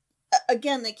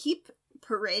 Again, they keep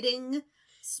parading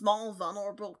small,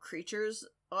 vulnerable creatures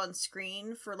on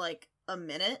screen for like a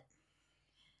minute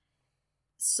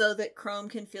so that Chrome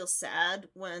can feel sad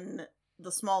when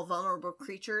the small, vulnerable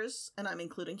creatures, and I'm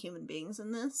including human beings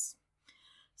in this,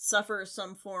 suffer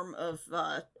some form of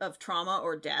trauma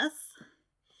or death.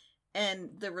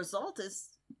 And the result is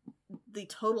the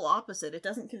total opposite. It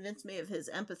doesn't convince me of his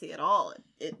empathy at all.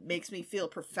 It makes me feel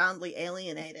profoundly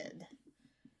alienated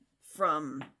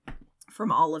from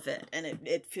all of it. And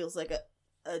it feels like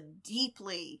a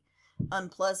deeply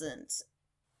unpleasant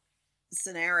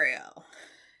scenario.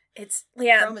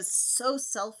 Chrome is so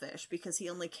selfish because he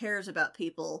only cares about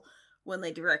people when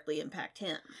they directly impact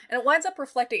him. And it winds up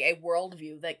reflecting a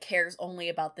worldview that cares only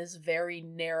about this very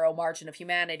narrow margin of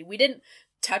humanity. We didn't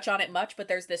touch on it much, but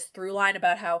there's this through line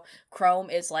about how Chrome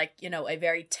is like, a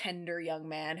very tender young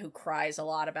man who cries a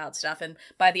lot about stuff. And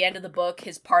by the end of the book,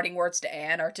 his parting words to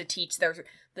Anne are to teach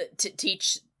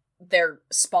their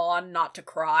spawn not to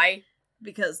cry.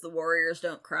 Because the warriors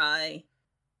don't cry.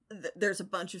 There's a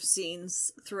bunch of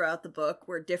scenes throughout the book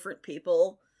where different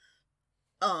people,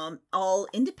 all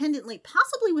independently,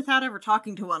 possibly without ever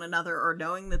talking to one another or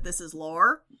knowing that this is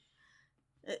lore.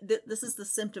 This is the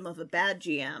symptom of a bad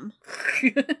GM.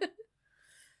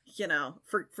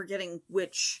 Forgetting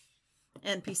which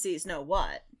NPCs know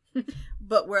what.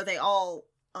 But where they all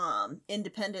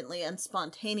independently and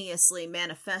spontaneously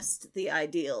manifest the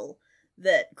ideal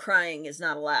that crying is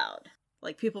not allowed.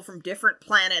 Like people from different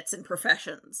planets and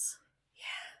professions.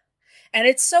 Yeah. And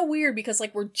it's so weird because,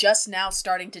 we're just now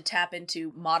starting to tap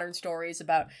into modern stories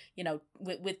about,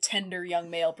 with tender young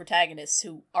male protagonists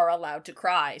who are allowed to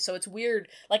cry. So it's weird.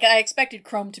 I expected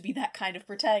Chrome to be that kind of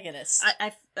protagonist.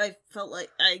 I felt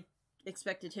like I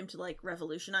expected him to,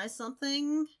 revolutionize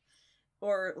something.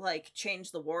 Or,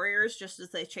 change the warriors just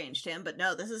as they changed him. But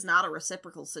no, this is not a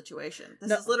reciprocal situation.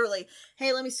 This is literally,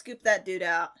 hey, let me scoop that dude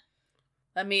out.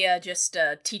 Let me just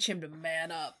teach him to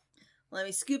man up. Let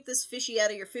me scoop this fishy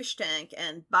out of your fish tank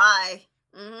and bye.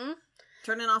 Mm-hmm.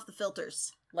 Turning off the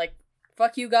filters.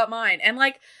 Fuck you, got mine. And,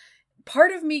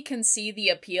 part of me can see the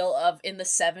appeal of, in the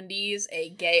 70s, a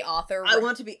gay author. I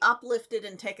want to be uplifted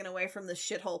and taken away from this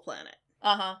shithole planet.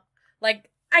 Uh-huh.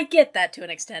 I get that to an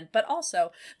extent, but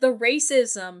also the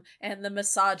racism and the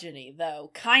misogyny,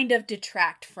 though, kind of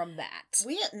detract from that.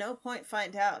 We at no point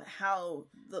find out how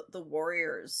the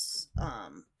Warriors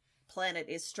planet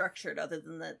is structured, other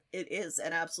than that it is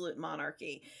an absolute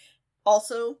monarchy.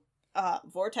 Also,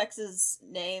 Vortex's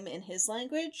name in his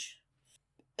language,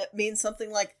 it means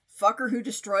something like fucker who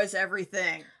destroys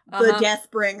everything. The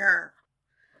Deathbringer.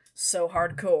 So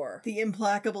hardcore. The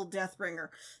implacable Deathbringer.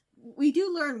 We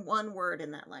do learn one word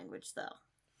in that language, though.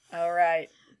 All right.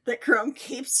 That Chrome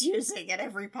keeps using at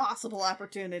every possible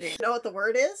opportunity. You know what the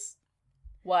word is?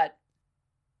 What?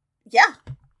 Yeah.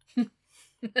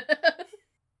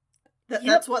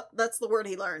 That's the word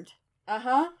he learned.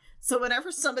 Uh-huh. So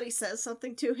whenever somebody says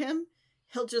something to him,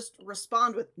 he'll just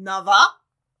respond with Nava.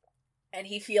 And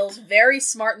he feels very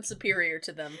smart and superior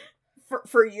to them.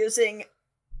 For using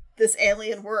this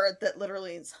alien word that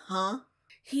literally means, huh?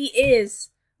 He is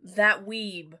that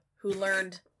weeb who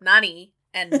learned nani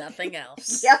and nothing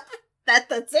else. Yep,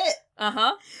 that's it.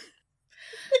 Uh-huh.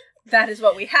 That is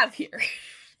what we have here.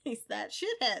 He's that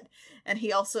shithead. And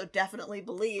he also definitely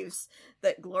believes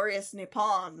that Glorious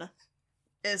Nippon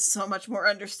is so much more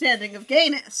understanding of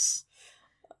gayness.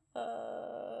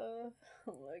 Oh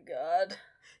my god.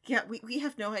 Yeah, we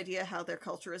have no idea how their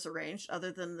culture is arranged,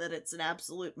 other than that it's an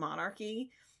absolute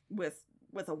monarchy with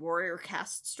a warrior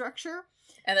caste structure.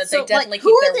 And that they definitely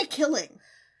who are they killing?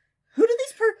 Who do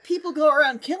these people go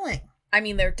around killing? I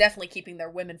mean, they're definitely keeping their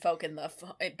women folk in the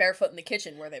barefoot in the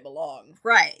kitchen where they belong.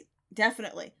 Right,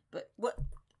 definitely. But what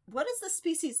does the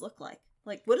species look like?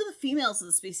 Like, what do the females of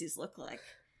the species look like?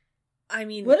 I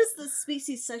mean, what does the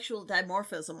species' sexual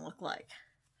dimorphism look like?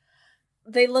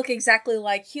 They look exactly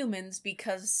like humans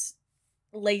because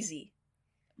lazy.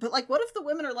 But, like, what if the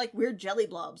women are like weird jelly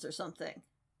blobs or something?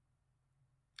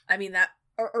 I mean, that...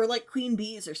 Or like queen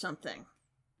bees or something.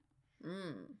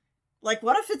 Like,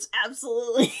 what if it's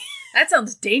absolutely... That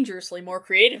sounds dangerously more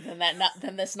creative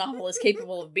than this novel is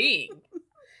capable of being.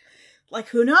 Like,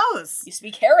 who knows? You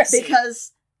speak heresy.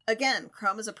 Because, again,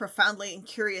 Crumb is a profoundly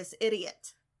incurious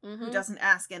idiot who doesn't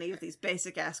ask any of these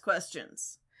basic-ass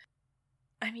questions.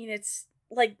 I mean, it's,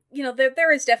 like, you know,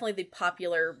 there is definitely the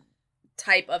popular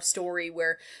type of story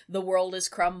where the world is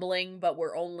crumbling, but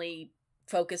we're only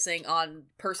focusing on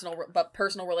personal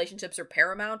relationships are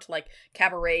paramount. Like,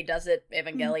 Cabaret does it,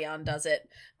 Evangelion does it,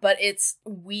 but it's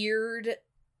weird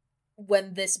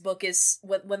when this book is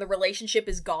when the relationship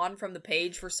is gone from the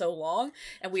page for so long,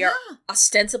 and we are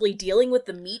ostensibly dealing with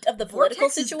the meat of the political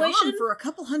situation is gone for a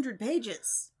couple hundred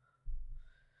pages.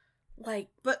 Like,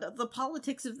 but the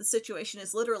politics of the situation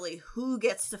is literally who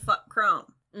gets to fuck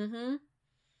Chrome.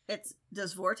 It's,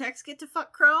 does Vortex get to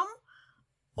fuck Chrome?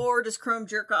 Or does Chrome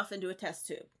jerk off into a test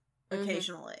tube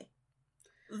occasionally?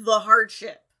 The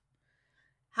hardship.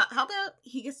 How about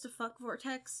he gets to fuck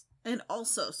Vortex and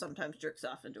also sometimes jerks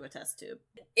off into a test tube?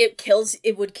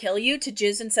 It would kill you to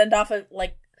jizz and send off I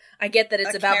get that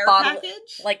it's about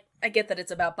I get that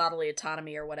it's about bodily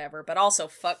autonomy or whatever, but also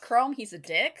fuck Chrome, he's a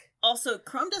dick. Also,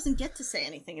 Chrome doesn't get to say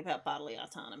anything about bodily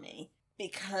autonomy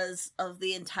because of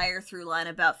the entire through line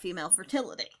about female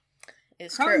fertility.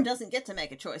 It's Chrome true. Doesn't get to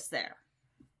make a choice there.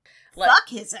 Fuck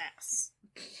his ass.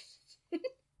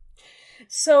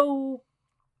 So,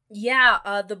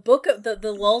 yeah, the book, the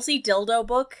lulzy dildo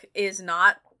book is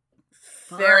not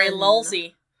very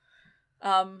lulzy.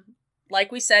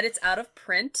 Like we said, it's out of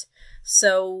print,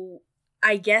 so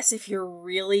I guess if you're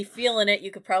really feeling it,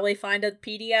 you could probably find a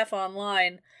PDF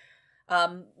online.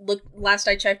 Look, last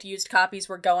I checked, used copies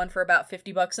were going for about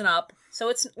 $50 and up. So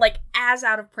it's like, as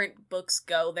out of print books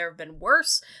go, there have been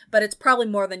worse, but it's probably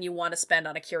more than you want to spend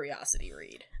on a curiosity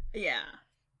read. Yeah.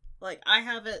 Like, I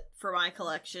have it for my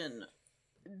collection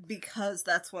because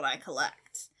that's what I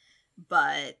collect.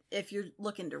 But if you're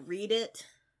looking to read it,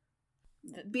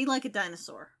 be like a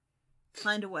dinosaur.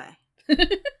 Find a way.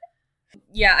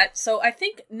 Yeah, so I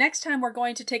think next time we're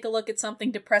going to take a look at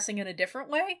something depressing in a different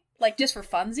way, like just for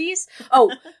funsies.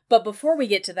 Oh, but before we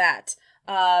get to that,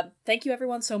 thank you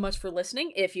everyone so much for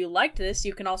listening. If you liked this,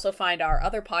 you can also find our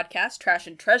other podcast, Trash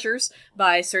and Treasures,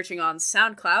 by searching on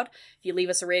SoundCloud. If you leave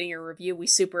us a rating or review, we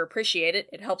super appreciate it.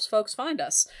 It helps folks find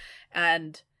us.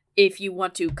 And if you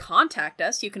want to contact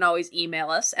us, you can always email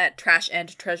us at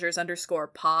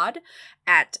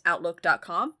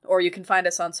trashandtreasures_pod@outlook.com, or you can find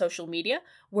us on social media.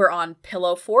 We're on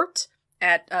Pillow Fort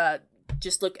at,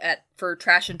 just look for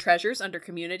Trash and Treasures under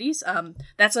communities.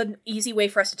 That's an easy way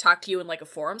for us to talk to you in like a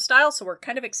forum style, so we're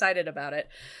kind of excited about it.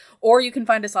 Or you can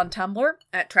find us on Tumblr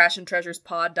at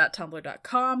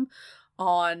trashandtreasurespod.tumblr.com,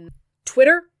 on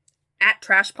Twitter at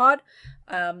trashpod.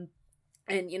 And,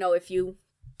 you know, if you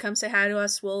come say hi to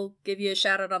us, we'll give you a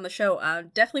shout out on the show.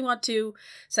 Definitely want to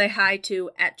say hi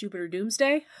to at Jupiter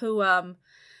Doomsday, who,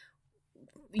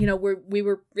 you know, we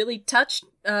were really touched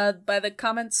by the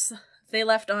comments they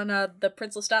left on the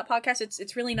Prince Lestat podcast.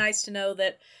 It's really nice to know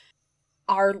that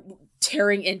our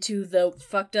tearing into the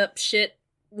fucked up shit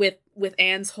with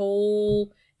Anne's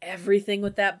whole everything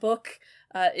with that book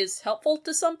is helpful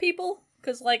to some people,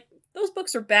 because like those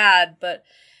books are bad, but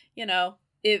you know,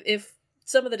 if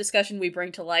some of the discussion we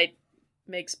bring to light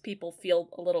makes people feel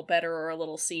a little better or a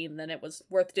little seen, then it was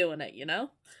worth doing it, you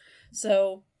know?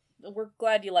 So, we're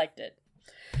glad you liked it.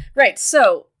 Right,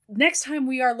 so, next time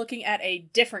we are looking at a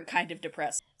different kind of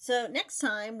depressing. So, next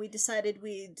time we decided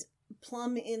we'd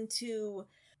plumb into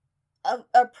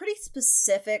a pretty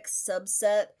specific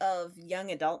subset of young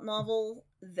adult novel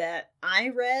that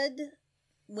I read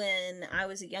when I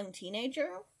was a young teenager.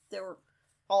 They were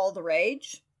all the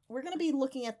rage. We're going to be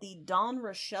looking at the Dawn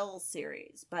Rochelle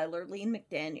series by Lurleen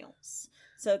McDaniels.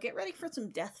 So get ready for some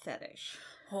death fetish.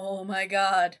 Oh my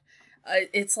god.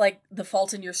 It's like The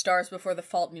Fault in Your Stars before The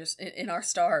Fault in Our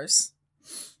Stars.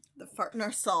 The fart in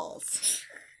our stalls.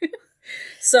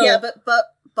 So yeah,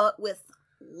 but with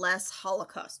less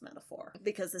Holocaust metaphor,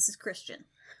 because this is Christian.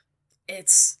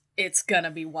 it's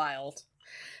gonna be wild.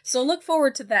 So look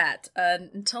forward to that.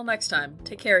 Until next time,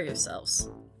 take care of yourselves.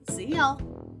 See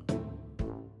y'all.